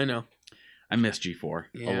 I know. I miss G4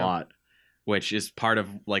 a lot, which is part of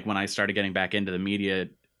like when I started getting back into the media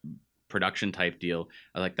production type deal.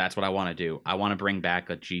 I was like, that's what I want to do. I want to bring back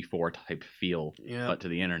a G4 type feel, but to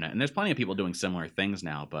the internet. And there's plenty of people doing similar things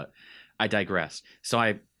now, but I digress. So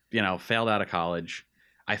I, failed out of college.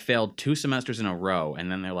 I failed 2 semesters in a row,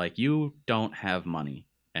 and then they're like, you don't have money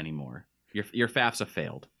anymore. Your FAFSA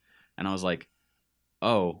failed. And I was like,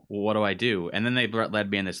 oh, well, what do I do? And then they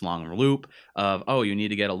led me in this long loop of, oh, you need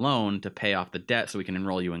to get a loan to pay off the debt so we can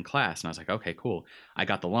enroll you in class. And I was like, okay, cool. I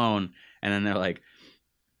got the loan. And then they're like,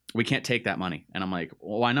 we can't take that money. And I'm like,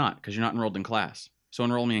 well, why not? Because you're not enrolled in class. So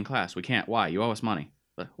enroll me in class. We can't. Why? You owe us money.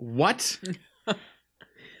 Like, what?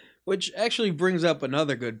 Which actually brings up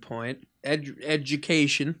another good point.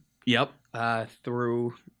 Education. Yep.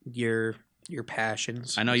 Through your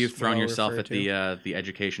passions. I know you've thrown yourself at the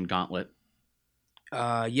education gauntlet.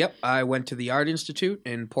 Yep. I went to the Art Institute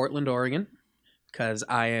in Portland, Oregon. because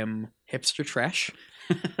I am hipster trash.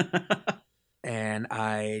 And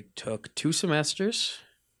I took 2 semesters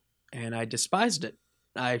and I despised it.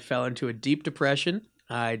 I fell into a deep depression.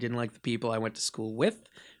 I didn't like the people I went to school with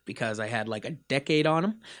because I had like a decade on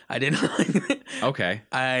them. I didn't like Okay.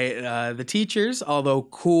 the teachers, although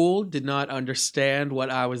cool, did not understand what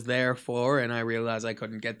I was there for, and I realized I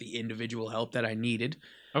couldn't get the individual help that I needed.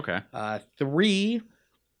 Okay. 3,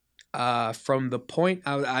 from the point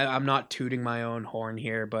I'm not tooting my own horn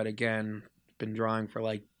here, but again, been drawing for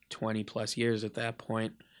like 20 plus years at that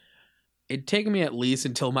point. It'd taken me at least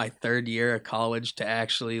until my 3rd year of college to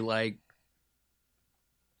actually like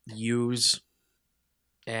use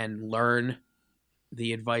and learn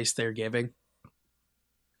the advice they're giving.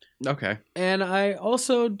 Okay. And I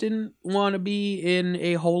also didn't want to be in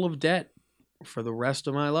a hole of debt for the rest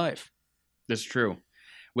of my life. That's true.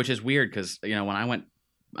 Which is weird because, when I went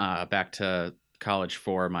back to college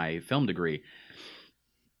for my film degree,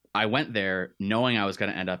 I went there knowing I was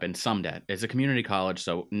going to end up in some debt. It's a community college,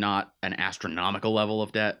 so not an astronomical level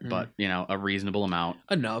of debt, but, a reasonable amount.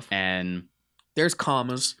 Enough. And there's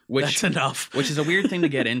commas. That's enough. Which is a weird thing to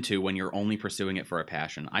get into when you're only pursuing it for a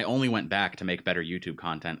passion. I only went back to make better YouTube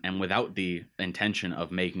content, and without the intention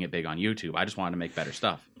of making it big on YouTube. I just wanted to make better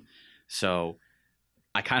stuff. So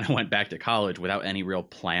I kind of went back to college without any real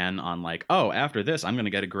plan on like, oh, after this, I'm going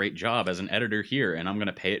to get a great job as an editor here, and I'm going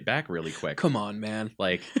to pay it back really quick. Come on, man.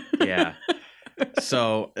 Like, yeah.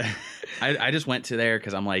 So I just went to there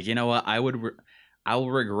because I'm like, you know what? I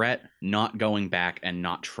will regret not going back and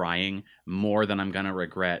not trying more than I'm going to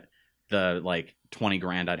regret the like 20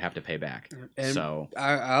 grand I'd have to pay back. And so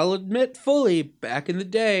I'll admit fully, back in the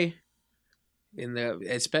day,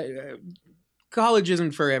 college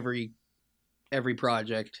isn't for every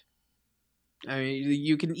project. I mean,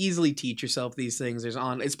 you can easily teach yourself these things.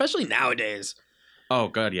 Especially nowadays. Oh,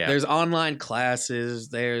 good, yeah. There's online classes.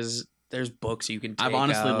 There's books you can take I've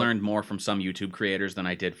honestly out. learned more from some YouTube creators than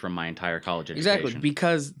I did from my entire college education. Exactly,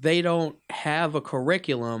 because they don't have a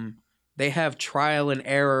curriculum. They have trial and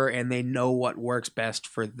error, and they know what works best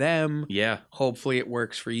for them. Yeah. Hopefully it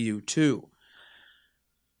works for you, too.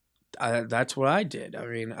 That's what I did. I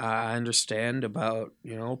mean, I understand about,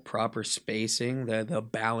 proper spacing, the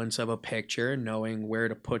balance of a picture, knowing where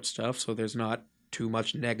to put stuff so there's not too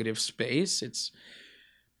much negative space.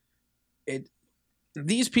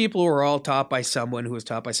 These people were all taught by someone who was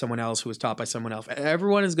taught by someone else who was taught by someone else.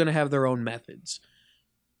 Everyone is going to have their own methods.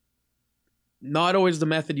 Not always the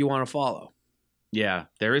method you want to follow. Yeah,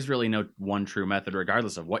 there is really no one true method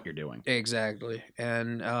regardless of what you're doing. Exactly.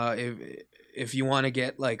 And if you want to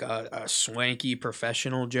get like a swanky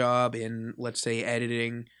professional job in, let's say,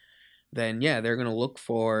 editing, then yeah, they're going to look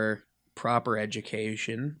for proper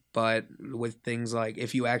education. But with things like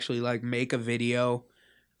if you actually like make a video,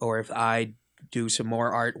 or if I do some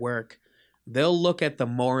more artwork, they'll look at the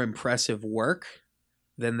more impressive work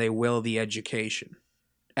than they will the education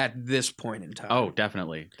at this point in time. Oh,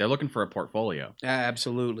 definitely. They're looking for a portfolio.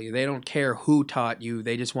 Absolutely. They don't care who taught you.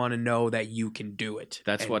 They just want to know that you can do it.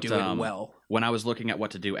 That's what do it well. When I was looking at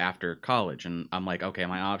what to do after college, and I'm like, okay,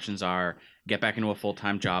 my options are get back into a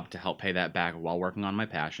full-time job to help pay that back while working on my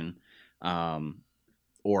passion,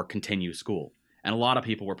 or continue school. And a lot of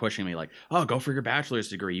people were pushing me like, oh, go for your bachelor's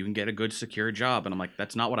degree. You can get a good, secure job. And I'm like,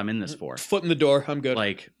 that's not what I'm in this for. Foot in the door. I'm good.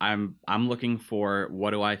 Like, I'm looking for what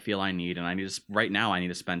do I feel I need. And I need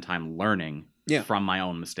to spend time learning from my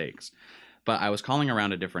own mistakes. But I was calling around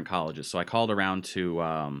to different colleges. So I called around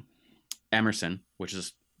to Emerson, which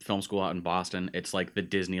is film school out in Boston. It's like the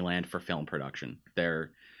Disneyland for film production.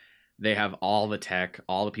 They have all the tech,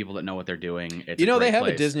 all the people that know what they're doing. It's they have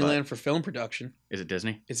a Disneyland for film production. Is it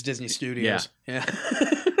Disney? It's Disney Studios. Yeah.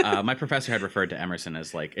 My professor had referred to Emerson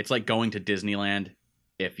as like, it's like going to Disneyland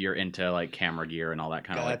if you're into like camera gear and all that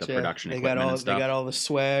kind of like the production equipment and stuff. They got all the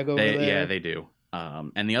swag over there. Yeah, they do.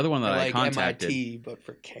 And the other one that I contacted, MIT, but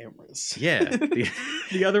for cameras. Yeah,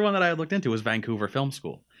 the other one that I had looked into was Vancouver Film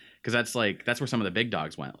School, because that's where some of the big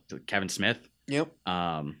dogs went. Kevin Smith. Yep.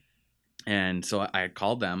 And so I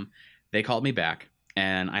called them. They called me back,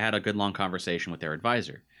 and I had a good long conversation with their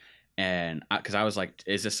advisor. And because I was like,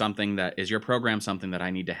 is your program something that I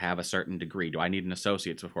need to have a certain degree? Do I need an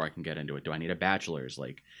associate's before I can get into it? Do I need a bachelor's?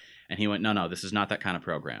 And he went, no, this is not that kind of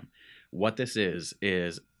program. What this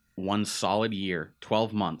is one solid year,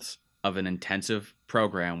 12 months of an intensive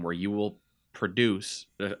program where you will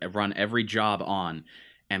run every job on,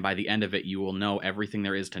 and by the end of it, you will know everything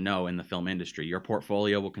there is to know in the film industry. Your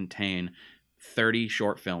portfolio will contain 30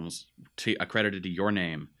 short films accredited to your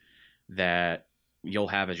name that you'll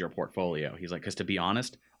have as your portfolio. He's like, because to be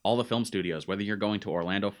honest, all the film studios, whether you're going to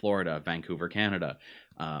Orlando, Florida, Vancouver, Canada,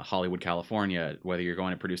 Hollywood, California, whether you're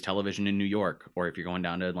going to produce television in New York, or if you're going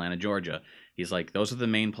down to Atlanta, Georgia. He's like, those are the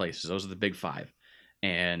main places. Those are the big 5.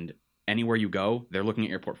 And anywhere you go, they're looking at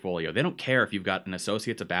your portfolio. They don't care if you've got an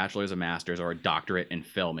associate's, a bachelor's, a master's, or a doctorate in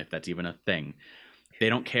film, if that's even a thing. They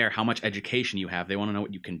don't care how much education you have. They want to know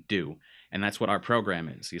what you can do. And that's what our program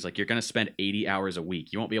is. He's like, you're going to spend 80 hours a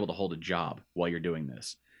week. You won't be able to hold a job while you're doing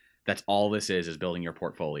this. That's all this is building your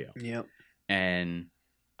portfolio. Yep. And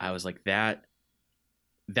I was like, that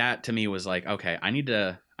to me was like, okay, I need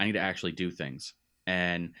to actually do things.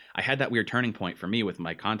 And I had that weird turning point for me with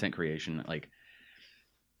my content creation. Like,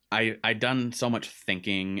 I'd done so much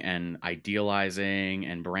thinking and idealizing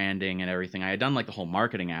and branding and everything. I had done like the whole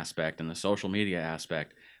marketing aspect and the social media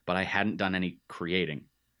aspect, but I hadn't done any creating.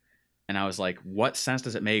 And I was like, what sense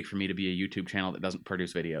does it make for me to be a YouTube channel that doesn't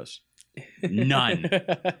produce videos? None.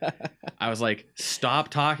 I was like, stop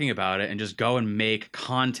talking about it and just go and make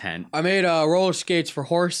content. I made roller skates for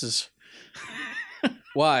horses.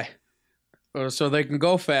 Why? So they can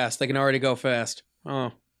go fast. They can already go fast.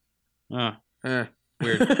 Oh.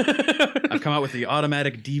 Weird. I've come out with the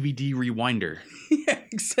automatic DVD rewinder. Yeah,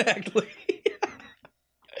 exactly.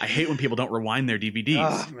 I hate when people don't rewind their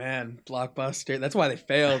DVDs. Oh, man. Blockbuster. That's why they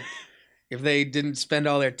failed. If they didn't spend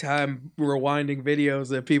all their time rewinding videos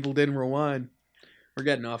that people didn't rewind. We're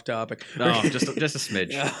getting off topic. No, just a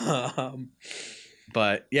smidge.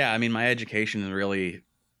 But yeah, I mean, my education really,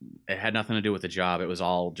 it had nothing to do with the job. It was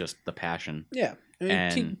all just the passion. Yeah.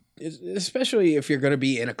 I mean, especially if you're going to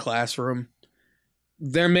be in a classroom,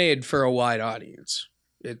 they're made for a wide audience.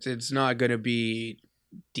 It's not going to be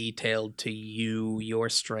detailed to you, your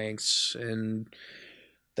strengths, and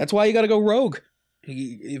that's why you got to go rogue.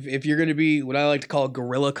 If you're going to be what I like to call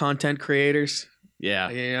guerrilla content creators,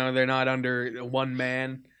 yeah, you know, they're not under one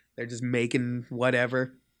man. They're just making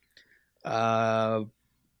whatever. You got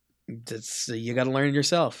to learn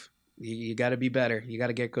yourself. You got to be better. You got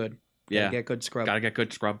to get good. Get good scrub. Got to get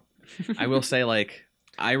good scrub. I will say, like,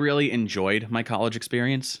 I really enjoyed my college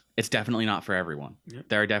experience. It's definitely not for everyone. Yep.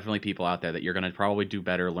 There are definitely people out there that you're going to probably do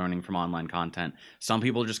better learning from online content. Some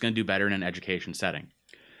people are just going to do better in an education setting.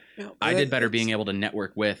 I did better being able to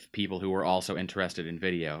network with people who were also interested in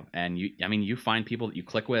video. And you find people that you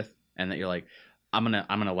click with and that you're like, I'm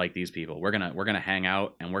gonna like these people. We're gonna hang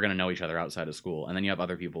out and we're gonna know each other outside of school. And then you have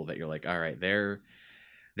other people that you're like, all right, they're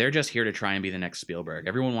just here to try and be the next Spielberg.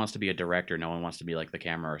 Everyone wants to be a director. No one wants to be like the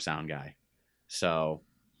camera or sound guy. So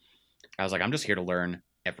I was like, I'm just here to learn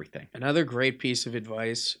everything. Another great piece of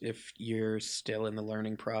advice if you're still in the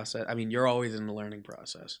learning process. I mean, you're always in the learning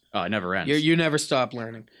process. Oh, it never ends. You never stop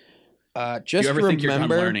learning. Just if you ever think you're done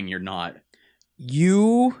learning, you're not.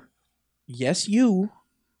 You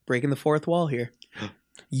breaking the fourth wall here.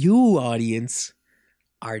 You, audience,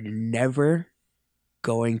 are never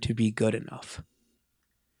going to be good enough.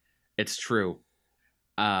 It's true.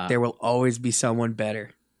 There will always be someone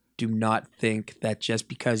better. Do not think that just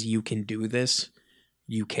because you can do this,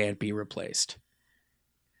 you can't be replaced.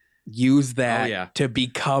 Use that to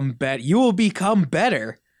become better. You will become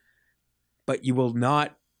better, but you will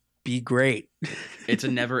not be great. It's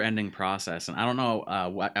a never-ending process, and I don't know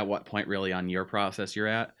at what point really on your process you're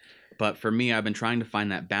at, but for me, I've been trying to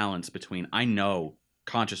find that balance between, I know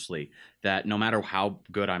consciously that no matter how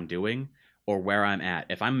good I'm doing or where I'm at,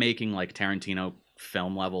 if I'm making like Tarantino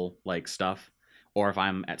film level like stuff, or if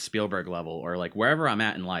I'm at Spielberg level, or like wherever I'm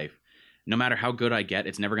at in life, no matter how good I get,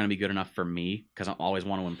 it's never going to be good enough for me because I always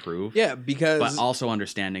want to improve. Yeah, but also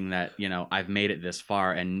understanding that, you know, I've made it this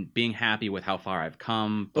far and being happy with how far I've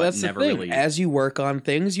come, but that's never the thing. really. As you work on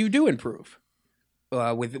things, you do improve.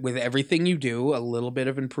 With everything you do, a little bit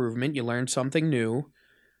of improvement, you learn something new.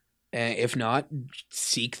 If not,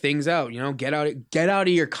 seek things out. You know, get out of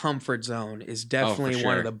your comfort zone is definitely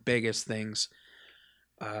one of the biggest things.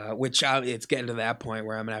 It's getting to that point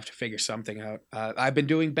where I'm gonna have to figure something out. I've been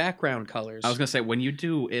doing background colors. I was gonna say, when you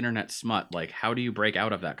do internet smut, like, how do you break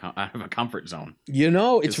out of that out of a comfort zone? You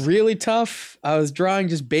know, it's really tough. I was drawing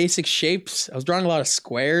just basic shapes. I was drawing a lot of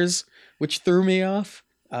squares, which threw me off.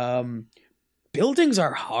 Buildings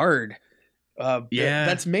are hard.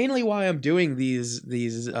 That's mainly why I'm doing these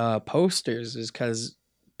posters, is because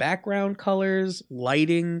background colors,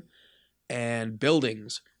 lighting, and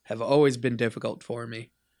buildings have always been difficult for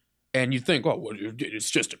me. And you think, well, it's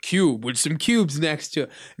just a cube with some cubes next to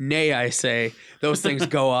it. Nay, I say, those things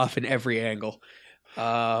go off in every angle.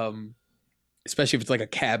 Especially if it's like a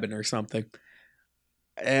cabin or something.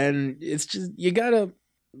 And it's just, you gotta,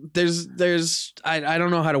 I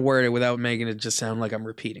don't know how to word it without making it just sound like I'm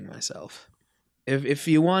repeating myself. If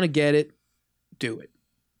you want to get it, do it.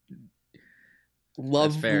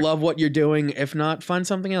 Love what you're doing. If not, find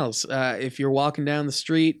something else. If you're walking down the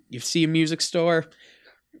street, you see a music store,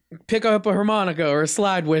 pick up a harmonica or a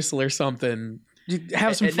slide whistle or something.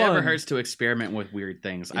 Have some fun. It never hurts to experiment with weird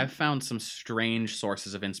things. I've found some strange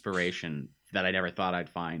sources of inspiration that I never thought I'd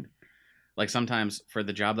find. Like sometimes for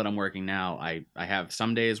the job that I'm working now, I have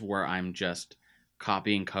some days where I'm just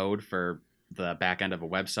copying code for the back end of a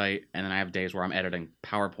website, and then I have days where I'm editing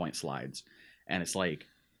PowerPoint slides. And it's like,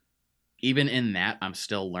 even in that, I'm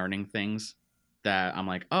still learning things that I'm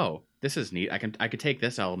like, oh, this is neat. I could take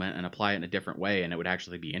this element and apply it in a different way, and it would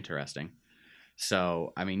actually be interesting.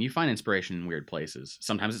 So, I mean, you find inspiration in weird places.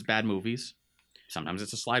 Sometimes it's bad movies. Sometimes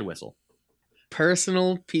it's a slide whistle.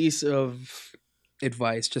 Personal piece of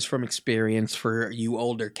advice, just from experience for you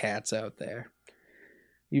older cats out there.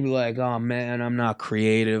 You be like, oh man, I'm not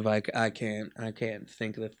creative. I can't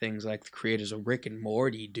think of the things like the creators of Rick and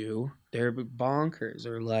Morty do. They're bonkers.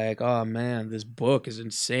 Or like, oh man, this book is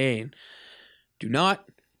insane. Do not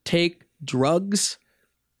take drugs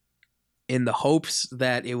in the hopes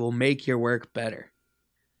that it will make your work better.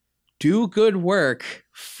 Do good work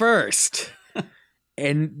first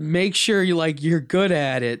and make sure you're good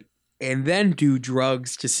at it, and then do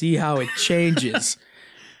drugs to see how it changes.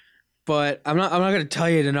 But I'm not going to tell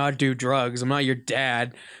you to not do drugs. I'm not your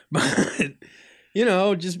dad. But,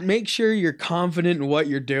 just make sure you're confident in what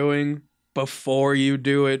you're doing before you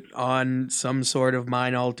do it on some sort of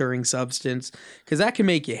mind-altering substance, because that can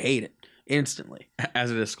make you hate it instantly. As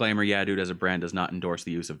a disclaimer, Yeah Dude as a brand does not endorse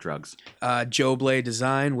the use of drugs. Joe Blay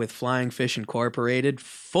Design with Flying Fish Incorporated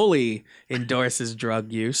fully endorses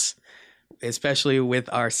drug use, especially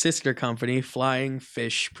with our sister company, Flying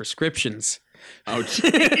Fish Prescriptions. Oh,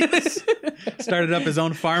 jeez. Started up his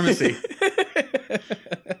own pharmacy.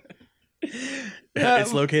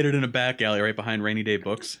 It's located in a back alley right behind Rainy Day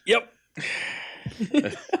Books. Yep.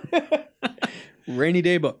 Rainy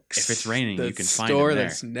Day Books. If it's raining, you can find a store there.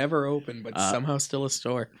 That's never open, but somehow still a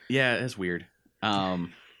store. Yeah, it's weird. Do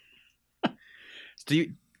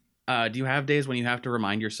you have days when you have to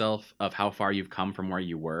remind yourself of how far you've come from where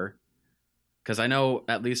you were? Because I know,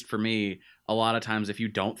 at least for me, a lot of times if you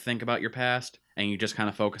don't think about your past and you just kind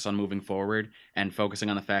of focus on moving forward and focusing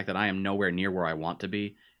on the fact that I am nowhere near where I want to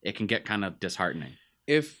be, it can get kind of disheartening.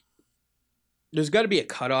 If there's got to be a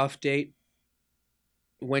cutoff date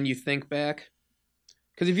when you think back.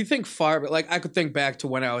 Because if you think far, but like I could think back to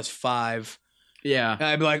when I was 5. Yeah. And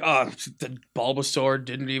I'd be like, oh, the Bulbasaur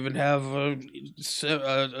didn't even have a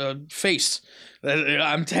face.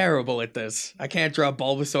 I'm terrible at this. I can't draw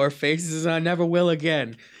Bulbasaur faces, and I never will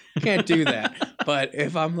again. Can't do that. But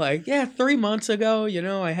if I'm like, 3 months ago,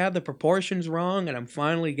 I had the proportions wrong, and I'm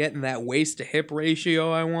finally getting that waist to hip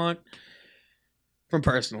ratio I want from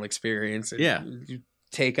personal experience. Yeah. You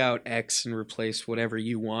take out X and replace whatever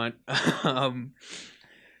you want.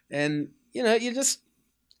 And,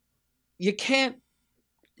 you can't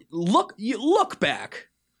look back,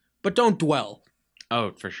 but don't dwell.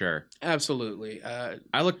 Oh, for sure. Absolutely.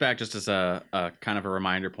 I look back just as a kind of a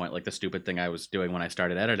reminder point, like the stupid thing I was doing when I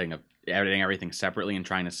started editing everything separately and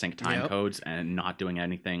trying to sync time codes and not doing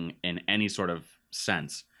anything in any sort of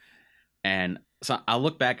sense. And so I'll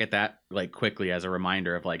look back at that like quickly as a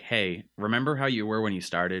reminder of like, hey, remember how you were when you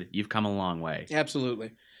started? You've come a long way.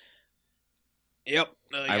 Absolutely. Yep.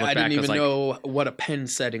 I didn't even know what a pen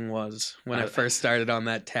setting was when I first started on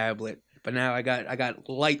that tablet. But now I got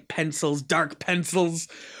light pencils, dark pencils,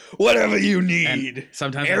 whatever you need. And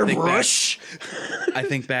sometimes airbrush. I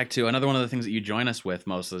think back to another one of the things that you join us with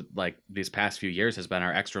most of like these past few years has been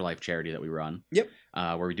our Extra Life charity that we run. Yep.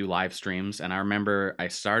 Where we do live streams. And I remember I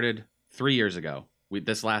started 3 years ago.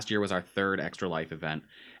 This last year was our 3rd Extra Life event.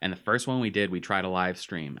 And the first one we did, we tried a live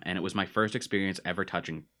stream. And it was my first experience ever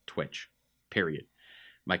touching Twitch, period.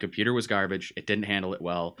 My computer was garbage. It didn't handle it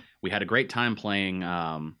well. We had a great time playing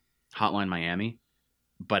Hotline Miami,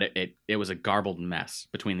 but it was a garbled mess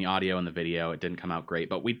between the audio and the video. It didn't come out great,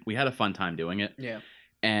 but we had a fun time doing it. Yeah.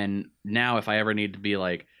 And now if I ever need to be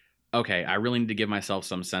like, okay, I really need to give myself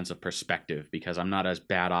some sense of perspective because I'm not as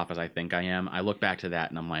bad off as I think I am, I look back to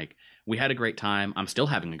that and I'm like, we had a great time. I'm still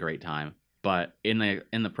having a great time, but in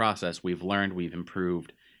the process, we've learned, we've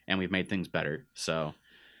improved, and we've made things better. So,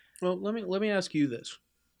 well, let me ask you this.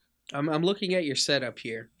 I'm looking at your setup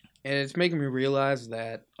here, and it's making me realize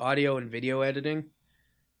that audio and video editing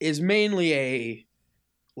is mainly a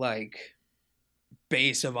like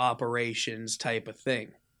base of operations type of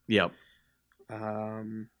thing. Yep.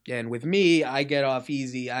 And with me, I get off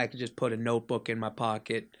easy. I could just put a notebook in my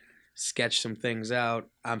pocket, sketch some things out.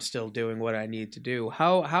 I'm still doing what I need to do.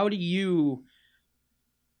 How do you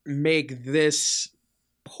make this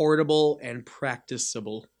portable and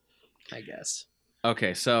practicable, I guess?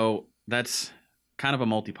 Okay, so that's kind of a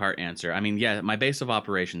multi-part answer. I mean, yeah, my base of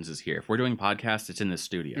operations is here. If we're doing podcasts, it's in this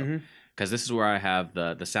studio because this is where I have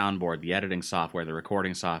the soundboard, the editing software, the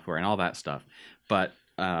recording software, and all that stuff. But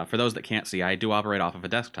for those that can't see, I do operate off of a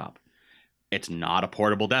desktop. It's not a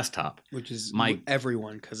portable desktop, which is my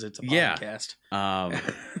everyone because it's a podcast.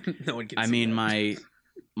 No one can. I mean,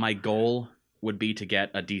 my goal would be to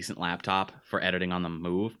get a decent laptop for editing on the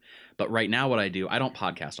move. But right now what I do, I don't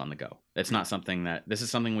podcast on the go. It's not something that, this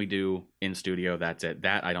is something we do in studio. That's it.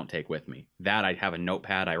 That I don't take with me. That I have a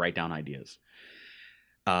notepad. I write down ideas.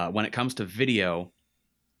 When it comes to video,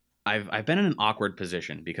 I've been in an awkward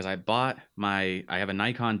position because I have a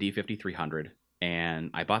Nikon D5300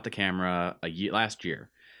 and I bought the camera last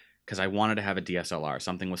year because I wanted to have a DSLR,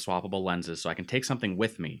 something with swappable lenses so I can take something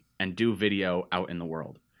with me and do video out in the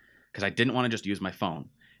world. Because I didn't want to just use my phone.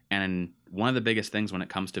 And one of the biggest things when it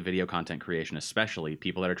comes to video content creation, especially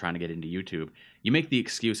people that are trying to get into YouTube, you make the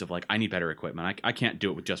excuse of like, I need better equipment. I can't do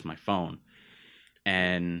it with just my phone.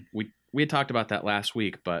 And we had talked about that last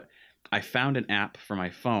week, but I found an app for my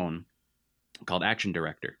phone called Action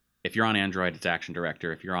Director. If you're on Android, it's Action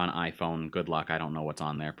Director. If you're on iPhone, good luck. I don't know what's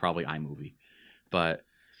on there. Probably iMovie. But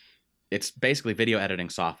it's basically video editing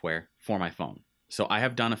software for my phone. So I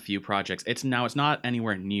have done a few projects. It's not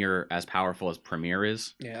anywhere near as powerful as Premiere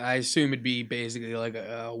is. Yeah, I assume it'd be basically like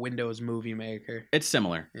a Windows Movie Maker. It's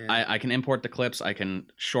similar. Yeah. I can import the clips. I can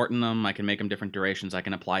shorten them. I can make them different durations. I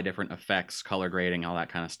can apply different effects, color grading, all that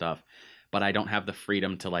kind of stuff. But I don't have the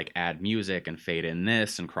freedom to like add music and fade in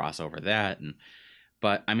this and cross over that.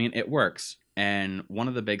 But I mean, it works. And one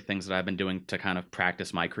of the big things that I've been doing to kind of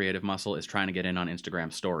practice my creative muscle is trying to get in on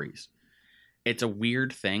Instagram stories. It's a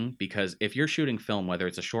weird thing because if you're shooting film, whether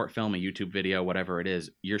it's a short film, a YouTube video, whatever it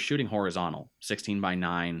is, you're shooting horizontal,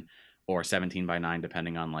 16:9 or 17:9,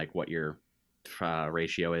 depending on like what your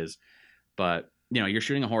ratio is. But you're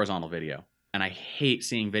shooting a horizontal video, and I hate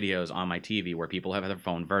seeing videos on my TV where people have their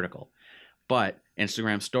phone vertical. But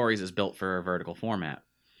Instagram Stories is built for a vertical format,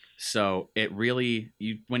 so it really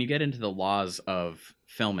when you get into the laws of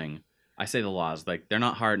filming. I say the laws, like they're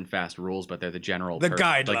not hard and fast rules, but they're the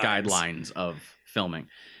guidelines of filming,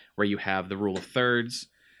 where you have the rule of thirds,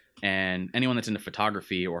 and anyone that's into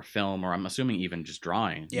photography or film, or I'm assuming even just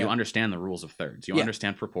drawing, you understand the rules of thirds. You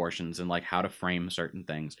understand proportions and like how to frame certain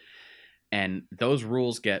things. And those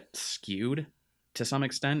rules get skewed to some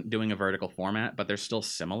extent doing a vertical format, but they're still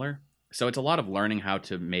similar. So it's a lot of learning how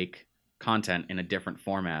to make content in a different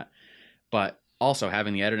format, but also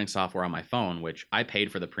having the editing software on my phone, which I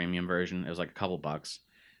paid for the premium version. It was like a couple bucks,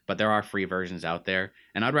 but there are free versions out there.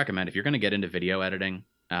 And I'd recommend if you're going to get into video editing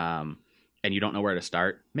and you don't know where to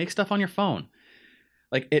start, make stuff on your phone.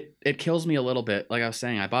 Like it kills me a little bit. Like I was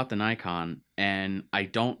saying, I bought the Nikon and I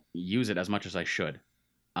don't use it as much as I should.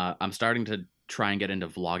 I'm starting to try and get into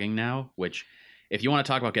vlogging now, which if you want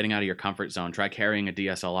to talk about getting out of your comfort zone, try carrying a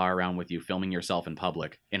DSLR around with you, filming yourself in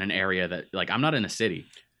public in an area that like I'm not in a city.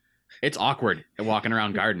 It's awkward walking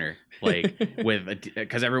around Gardner, like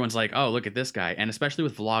because everyone's like, oh, look at this guy. And especially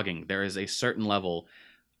with vlogging, there is a certain level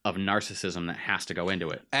of narcissism that has to go into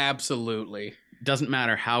it. Absolutely. Doesn't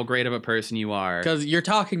matter how great of a person you are. Because you're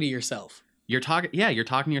talking to yourself. You're talking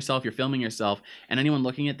to yourself, you're filming yourself, and anyone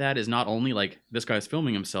looking at that is not only like, this guy's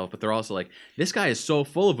filming himself, but they're also like, this guy is so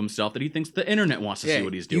full of himself that he thinks the internet wants to see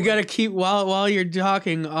what he's doing. You got to keep, while you're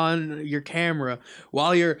talking on your camera,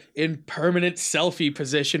 while you're in permanent selfie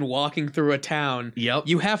position walking through a town,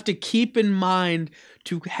 you have to keep in mind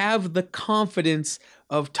to have the confidence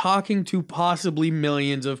of talking to possibly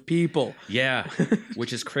millions of people. Yeah,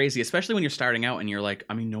 which is crazy, especially when you're starting out and you're like,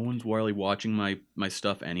 I mean, no one's really watching my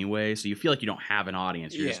stuff anyway, so you feel like you don't have an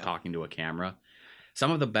audience, you're just talking to a camera.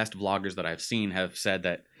 Some of the best vloggers that I've seen have said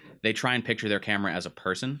that they try and picture their camera as a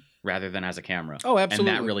person rather than as a camera. Oh,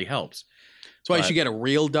 absolutely. And that really helps. That's why you should get a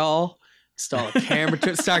real doll, install a camera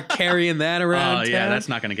to start carrying that around. Oh yeah, that's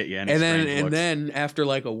not going to get you any and then after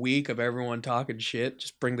like a week of everyone talking shit,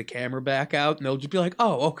 just bring the camera back out and they'll just be like,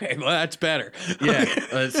 oh, okay, well, that's better. Yeah.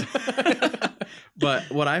 But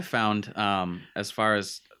what I've found as far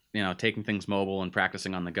as, taking things mobile and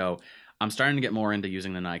practicing on the go, I'm starting to get more into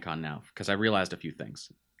using the Nikon now because I realized a few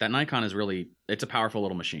things. That Nikon is it's a powerful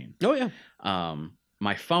little machine. Oh yeah.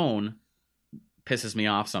 My phone pisses me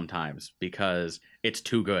off sometimes because it's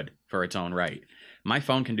too good for its own right. My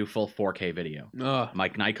phone can do full 4K video.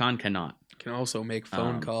 My Nikon cannot. It can also make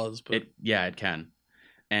phone calls. But it can.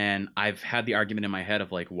 And I've had the argument in my head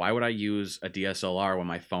of like, why would I use a DSLR when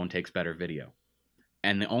my phone takes better video?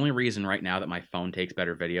 And the only reason right now that my phone takes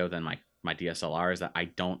better video than my DSLR is that I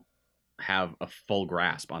don't have a full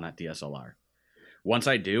grasp on that DSLR. Once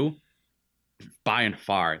I do, by and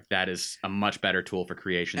far, that is a much better tool for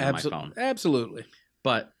creation than my phone. Absolutely.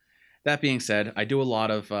 But that being said, I do a lot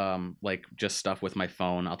of like just stuff with my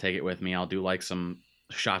phone. I'll take it with me. I'll do like some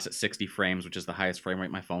shots at 60 frames, which is the highest frame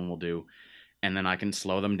rate my phone will do. And then I can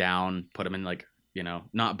slow them down, put them in like,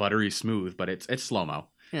 not buttery smooth, but it's slow-mo.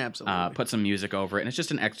 Yeah, absolutely. Put some music over it. And it's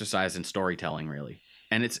just an exercise in storytelling, really.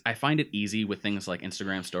 And I find it easy with things like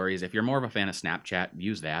Instagram stories. If you're more of a fan of Snapchat,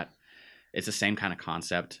 use that. It's the same kind of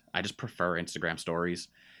concept. I just prefer Instagram stories.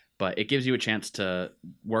 But it gives you a chance to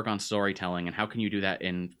work on storytelling, and how can you do that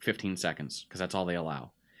in 15 seconds? Because that's all they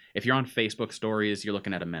allow. If you're on Facebook stories, you're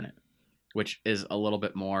looking at a minute, which is a little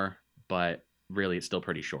bit more, but really it's still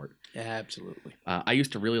pretty short. Yeah, absolutely. I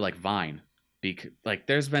used to really like Vine.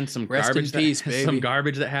 There's been some Rest in peace, baby. Some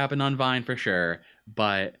garbage that happened on Vine for sure,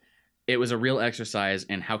 but it was a real exercise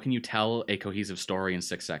in how can you tell a cohesive story in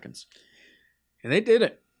 6 seconds. And they did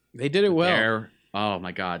it. They did it well. Oh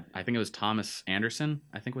my God. I think it was Thomas Anderson,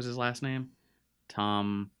 I think was his last name.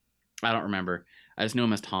 Tom, I don't remember. I just knew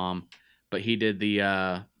him as Tom, but he did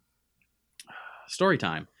the story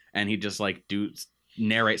time, and he'd just like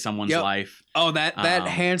narrate someone's life. Oh, that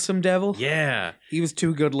handsome devil? Yeah. He was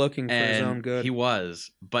too good looking for his own good. He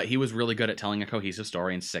was, but he was really good at telling a cohesive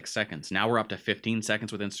story in 6 seconds. Now we're up to 15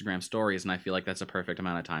 seconds with Instagram stories, and I feel like that's a perfect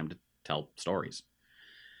amount of time to tell stories.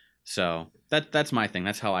 So that's my thing.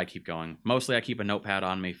 That's how I keep going. Mostly I keep a notepad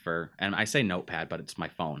on me and I say notepad, but it's my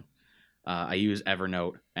phone. I use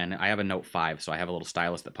Evernote, and I have a Note 5, so I have a little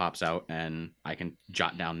stylus that pops out, and I can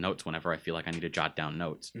jot down notes whenever I feel like I need to jot down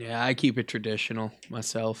notes. Yeah, I keep it traditional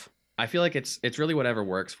myself. I feel like it's really whatever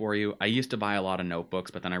works for you. I used to buy a lot of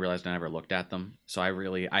notebooks, but then I realized I never looked at them, so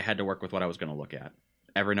I had to work with what I was going to look at.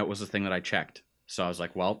 Evernote was the thing that I checked, so I was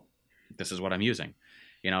like, well, this is what I'm using.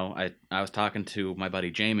 I was talking to my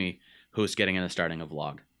buddy Jamie, who's getting into starting a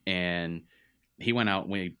vlog, and he went out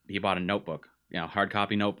and he bought a notebook, hard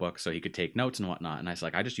copy notebook, so he could take notes and whatnot. And I was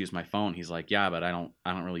like, I just use my phone. He's like, yeah, but I don't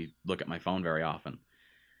really look at my phone very often.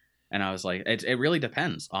 And I was like, it really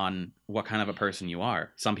depends on what kind of a person you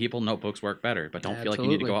are. Some people, notebooks work better, but don't feel like you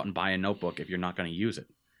need to go out and buy a notebook if you're not going to use it.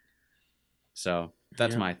 So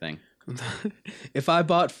that's my thing. If I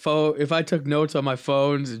took notes on my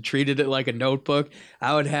phones and treated it like a notebook,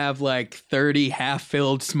 I would have like 30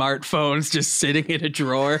 half-filled smartphones just sitting in a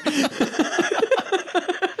drawer.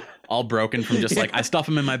 All broken from just I stuff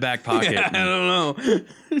them in my back pocket. Yeah, I don't know.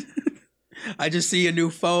 I just see a new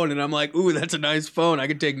phone and I'm like, ooh, that's a nice phone. I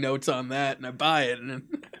can take notes on that, and I buy it.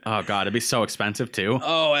 Oh God, it'd be so expensive too.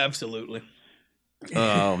 Oh, absolutely.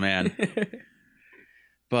 Oh man.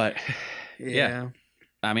 But yeah.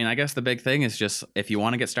 I mean, I guess the big thing is just, if you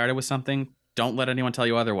want to get started with something, don't let anyone tell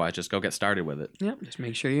you otherwise. Just go get started with it. Yep, just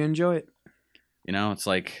make sure you enjoy it. It's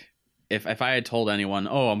like if I had told anyone,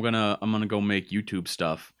 "Oh, I'm gonna go make YouTube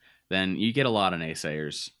stuff," then you get a lot of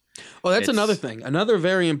naysayers. Oh, that's another thing. Another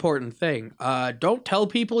very important thing. Don't tell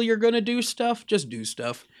people you're gonna do stuff. Just do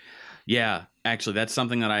stuff. Yeah, actually, that's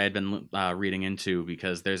something that I had been reading into,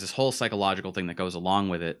 because there's this whole psychological thing that goes along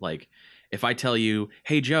with it. Like, if I tell you,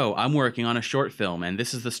 hey, Joe, I'm working on a short film, and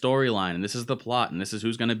this is the storyline, and this is the plot, and this is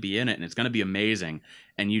who's going to be in it, and it's going to be amazing,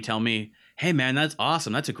 and you tell me, hey, man, that's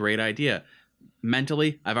awesome. That's a great idea.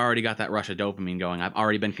 Mentally, I've already got that rush of dopamine going. I've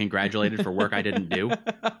already been congratulated for work I didn't do.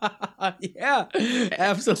 Yeah,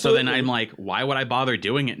 absolutely. So then I'm like, why would I bother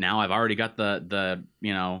doing it now? I've already got the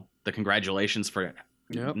congratulations for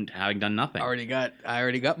having done nothing. I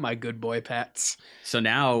already got my good boy pats. So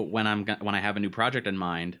now when I have a new project in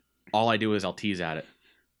mind, all I do is I'll tease at it.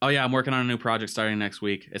 Oh yeah, I'm working on a new project starting next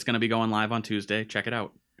week. It's going to be going live on Tuesday. Check it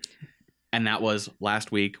out. And that was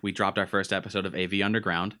last week. We dropped our first episode of AV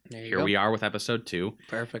Underground. Here we are with episode 2.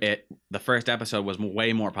 Perfect. The first episode was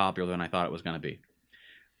way more popular than I thought it was going to be.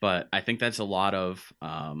 But I think that's a lot of,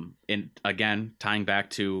 again, tying back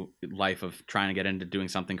to life of trying to get into doing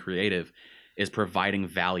something creative, is providing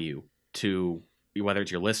value to, whether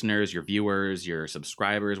it's your listeners, your viewers, your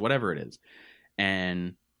subscribers, whatever it is.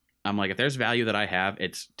 And I'm like, if there's value that I have,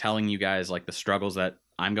 it's telling you guys like the struggles that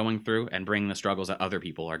I'm going through and bringing the struggles that other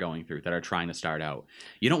people are going through that are trying to start out.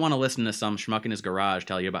 You don't want to listen to some schmuck in his garage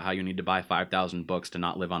tell you about how you need to buy 5,000 books to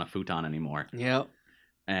not live on a futon anymore. Yep.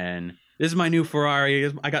 And this is my new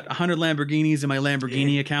Ferrari. I got 100 Lamborghinis in my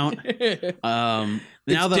Lamborghini account.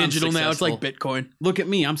 Now that digital now, it's like Bitcoin. Look at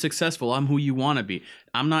me. I'm successful. I'm who you want to be.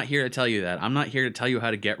 I'm not here to tell you that. I'm not here to tell you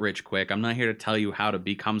how to get rich quick. I'm not here to tell you how to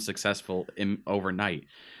become successful overnight.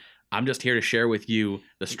 I'm just here to share with you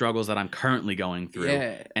the struggles that I'm currently going through.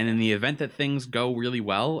 Yeah. And in the event that things go really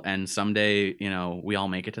well and someday, we all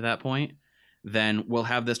make it to that point, then we'll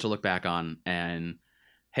have this to look back on and,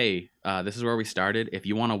 hey, this is where we started. If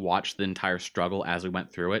you want to watch the entire struggle as we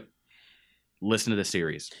went through it, listen to the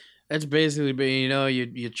series. That's basically been,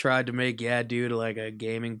 you tried to make Yeah Dude like a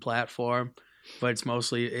gaming platform, but it's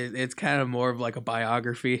mostly, it's kind of more of like a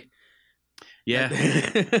biography. Yeah.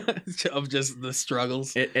 Of just the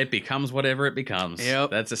struggles. It becomes whatever it becomes.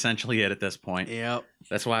 Yep. That's essentially it at this point. Yep.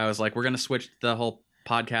 That's why I was like, we're going to switch the whole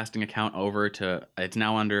podcasting account over to, it's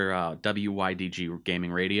now under WYDG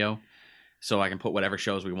Gaming Radio. So I can put whatever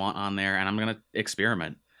shows we want on there, and I'm going to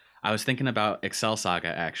experiment. I was thinking about Excel Saga,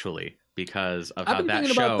 actually, because of how that show... I've been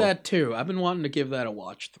thinking about that, too. I've been wanting to give that a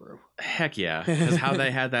watch through. Heck yeah. Because how they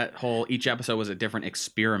had that whole... Each episode was a different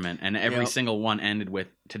experiment, and every single one ended with,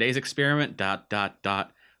 today's experiment, ...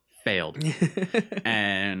 failed.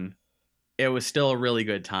 And it was still a really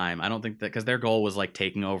good time. I don't think that... Because their goal was, like,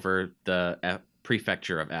 taking over the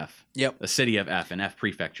prefecture of F. Yep. The city of F and F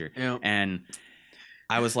prefecture. Yep. And...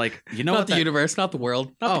 I was like, not what the universe, not the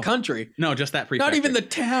world, not the country. No, just that prefecture. Not even the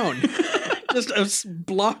town. Just a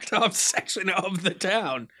blocked off section of the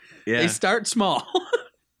town. Yeah. They start small.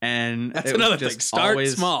 And that's another thing. Start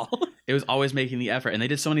small. It was always making the effort. And they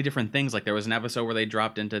did so many different things. Like there was an episode where they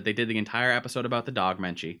did the entire episode about the dog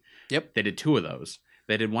Menchie. Yep. They did 2 of those.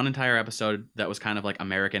 They did one entire episode that was kind of like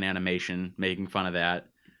American animation, making fun of that.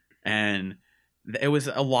 And it was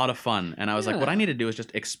a lot of fun, and I was like, what I need to do is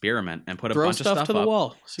just experiment and put a bunch of stuff to the up,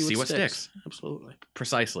 wall, see what sticks. Absolutely.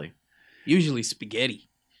 Precisely. Usually spaghetti.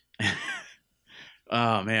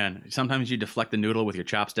 Oh, man. Sometimes you deflect the noodle with your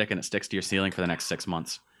chopstick, and it sticks to your ceiling for the next 6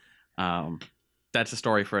 months. That's a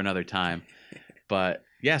story for another time. But,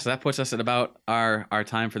 yeah, so that puts us at about our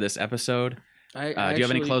time for this episode. Do you have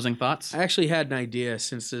any closing thoughts? I actually had an idea,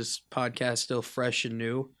 since this podcast is still fresh and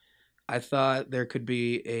new. I thought there could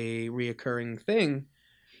be a reoccurring thing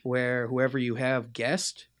where whoever you have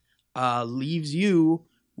guest leaves you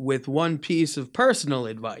with one piece of personal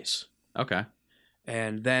advice. Okay.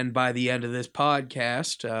 And then by the end of this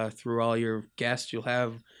podcast, through all your guests, you'll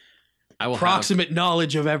have approximate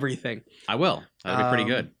knowledge of everything. I will. That'll be pretty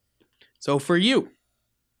good. So for you,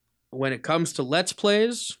 when it comes to Let's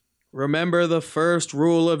Plays, remember the first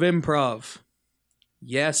rule of improv.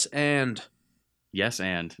 Yes, and... Yes,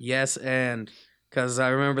 and. Yes, and. Because I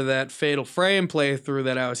remember that Fatal Frame playthrough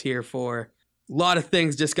that I was here for. A lot of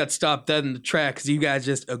things just got stopped dead in the track because you guys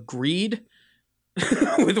just agreed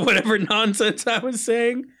with whatever nonsense I was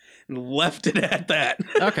saying and left it at that.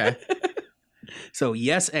 Okay. So,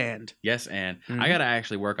 yes, and. Yes, and. I got to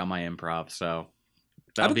actually work on my improv, so.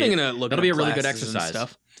 I've been thinking of looking that'll be a really good exercise.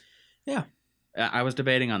 Stuff. Yeah. I was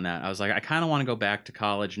debating on that. I was like, I kind of want to go back to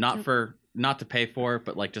college, not to pay for it,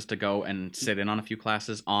 but like just to go and sit in on a few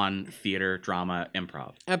classes on theater, drama,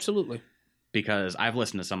 improv. Absolutely. Because I've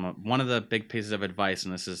listened to one of the big pieces of advice,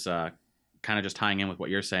 and this is kind of just tying in with what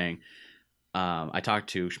you're saying. I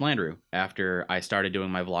talked to Schmlandrew after I started doing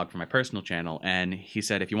my vlog for my personal channel, and he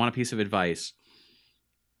said, if you want a piece of advice,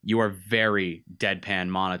 you are very deadpan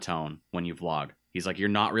monotone when you vlog. He's like, you're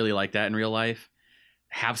not really like that in real life.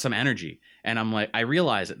 Have some energy. And I'm like, I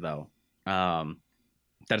realize it though. That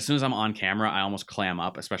as soon as I'm on camera, I almost clam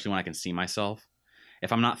up, especially when I can see myself.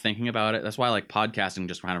 If I'm not thinking about it, that's why I like podcasting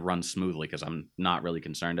just kind of runs smoothly because I'm not really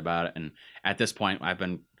concerned about it. And at this point, I've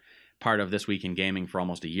been part of This Week in Gaming for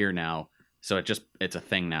almost a year now. So it's a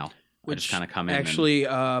thing now. Which I just kind of come in. Actually,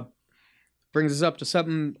 brings us up to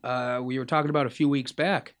something we were talking about a few weeks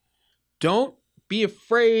back. Don't be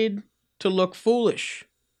afraid to look foolish.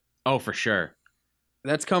 Oh, for sure.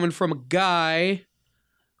 That's coming from a guy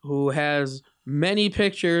who has many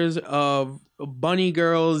pictures of bunny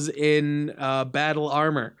girls in battle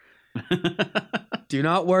armor. Do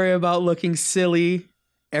not worry about looking silly.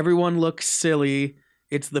 Everyone looks silly.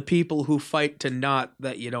 It's the people who fight to not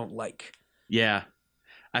that you don't like. Yeah.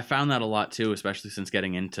 I found that a lot too, especially since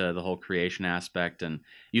getting into the whole creation aspect. And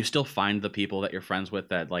you still find the people that you're friends with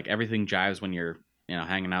that like everything jives when you're,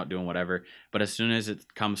 hanging out doing whatever. But as soon as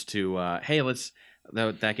it comes to, hey, let's...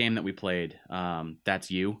 that game that we played, that's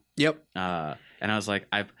you. Yep. And I was like,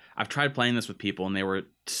 I've tried playing this with people, and they were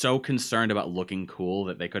so concerned about looking cool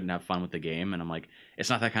that they couldn't have fun with the game. And I'm like, it's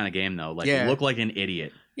not that kind of game though. Like, you look like an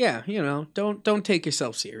idiot. Yeah, don't take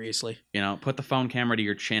yourself seriously. Put the phone camera to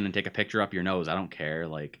your chin and take a picture up your nose. I don't care.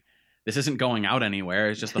 Like, this isn't going out anywhere.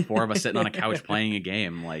 It's just the 4 of us sitting on a couch playing a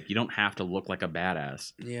game. Like, you don't have to look like a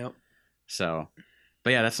badass. Yep. So,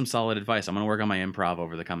 but yeah, that's some solid advice. I'm gonna work on my improv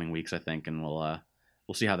over the coming weeks, I think, and we'll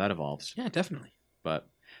see how that evolves. Yeah, definitely. But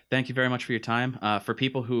thank you very much for your time. For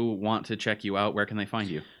people who want to check you out, where can they find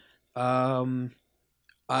you? Like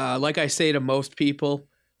I say to most people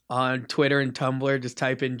on Twitter and Tumblr, just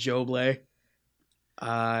type in Joblay.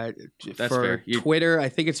 That's for fair. Twitter, I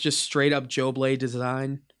think it's just straight up Joblay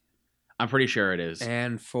Design. I'm pretty sure it is.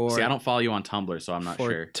 And for See, I don't follow you on Tumblr, so I'm not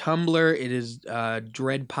sure. For Tumblr, it is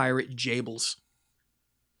Dread Pirate Jables.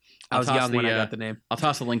 I was young when I got the name. I'll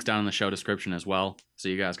toss the links down in the show description as well, so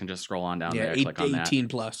you guys can just scroll on down there. Click on 18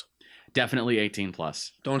 plus. Definitely 18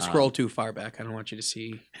 plus. Don't scroll too far back. I don't want you to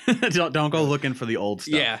see. don't go looking for the old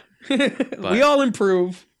stuff. Yeah. We all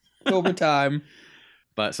improve over time.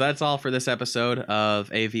 But so that's all for this episode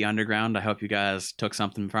of AV Underground. I hope you guys took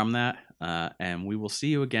something from that. And we will see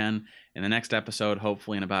you again in the next episode,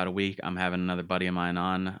 hopefully in about a week. I'm having another buddy of mine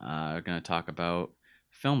on. We're going to talk about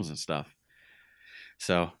films and stuff.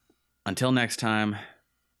 So until next time,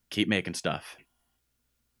 keep making stuff.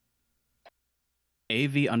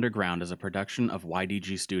 AV Underground is a production of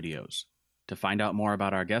YDG Studios. To find out more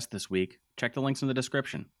about our guest this week, check the links in the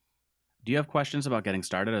description. Do you have questions about getting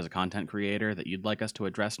started as a content creator that you'd like us to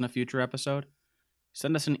address in a future episode?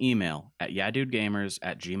 Send us an email at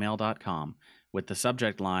yadudegamers@gmail.com with the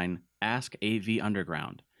subject line, Ask AV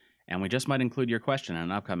Underground, and we just might include your question in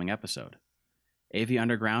an upcoming episode. AV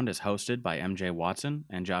Underground is hosted by MJ Watson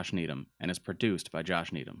and Josh Needham, and is produced by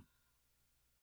Josh Needham.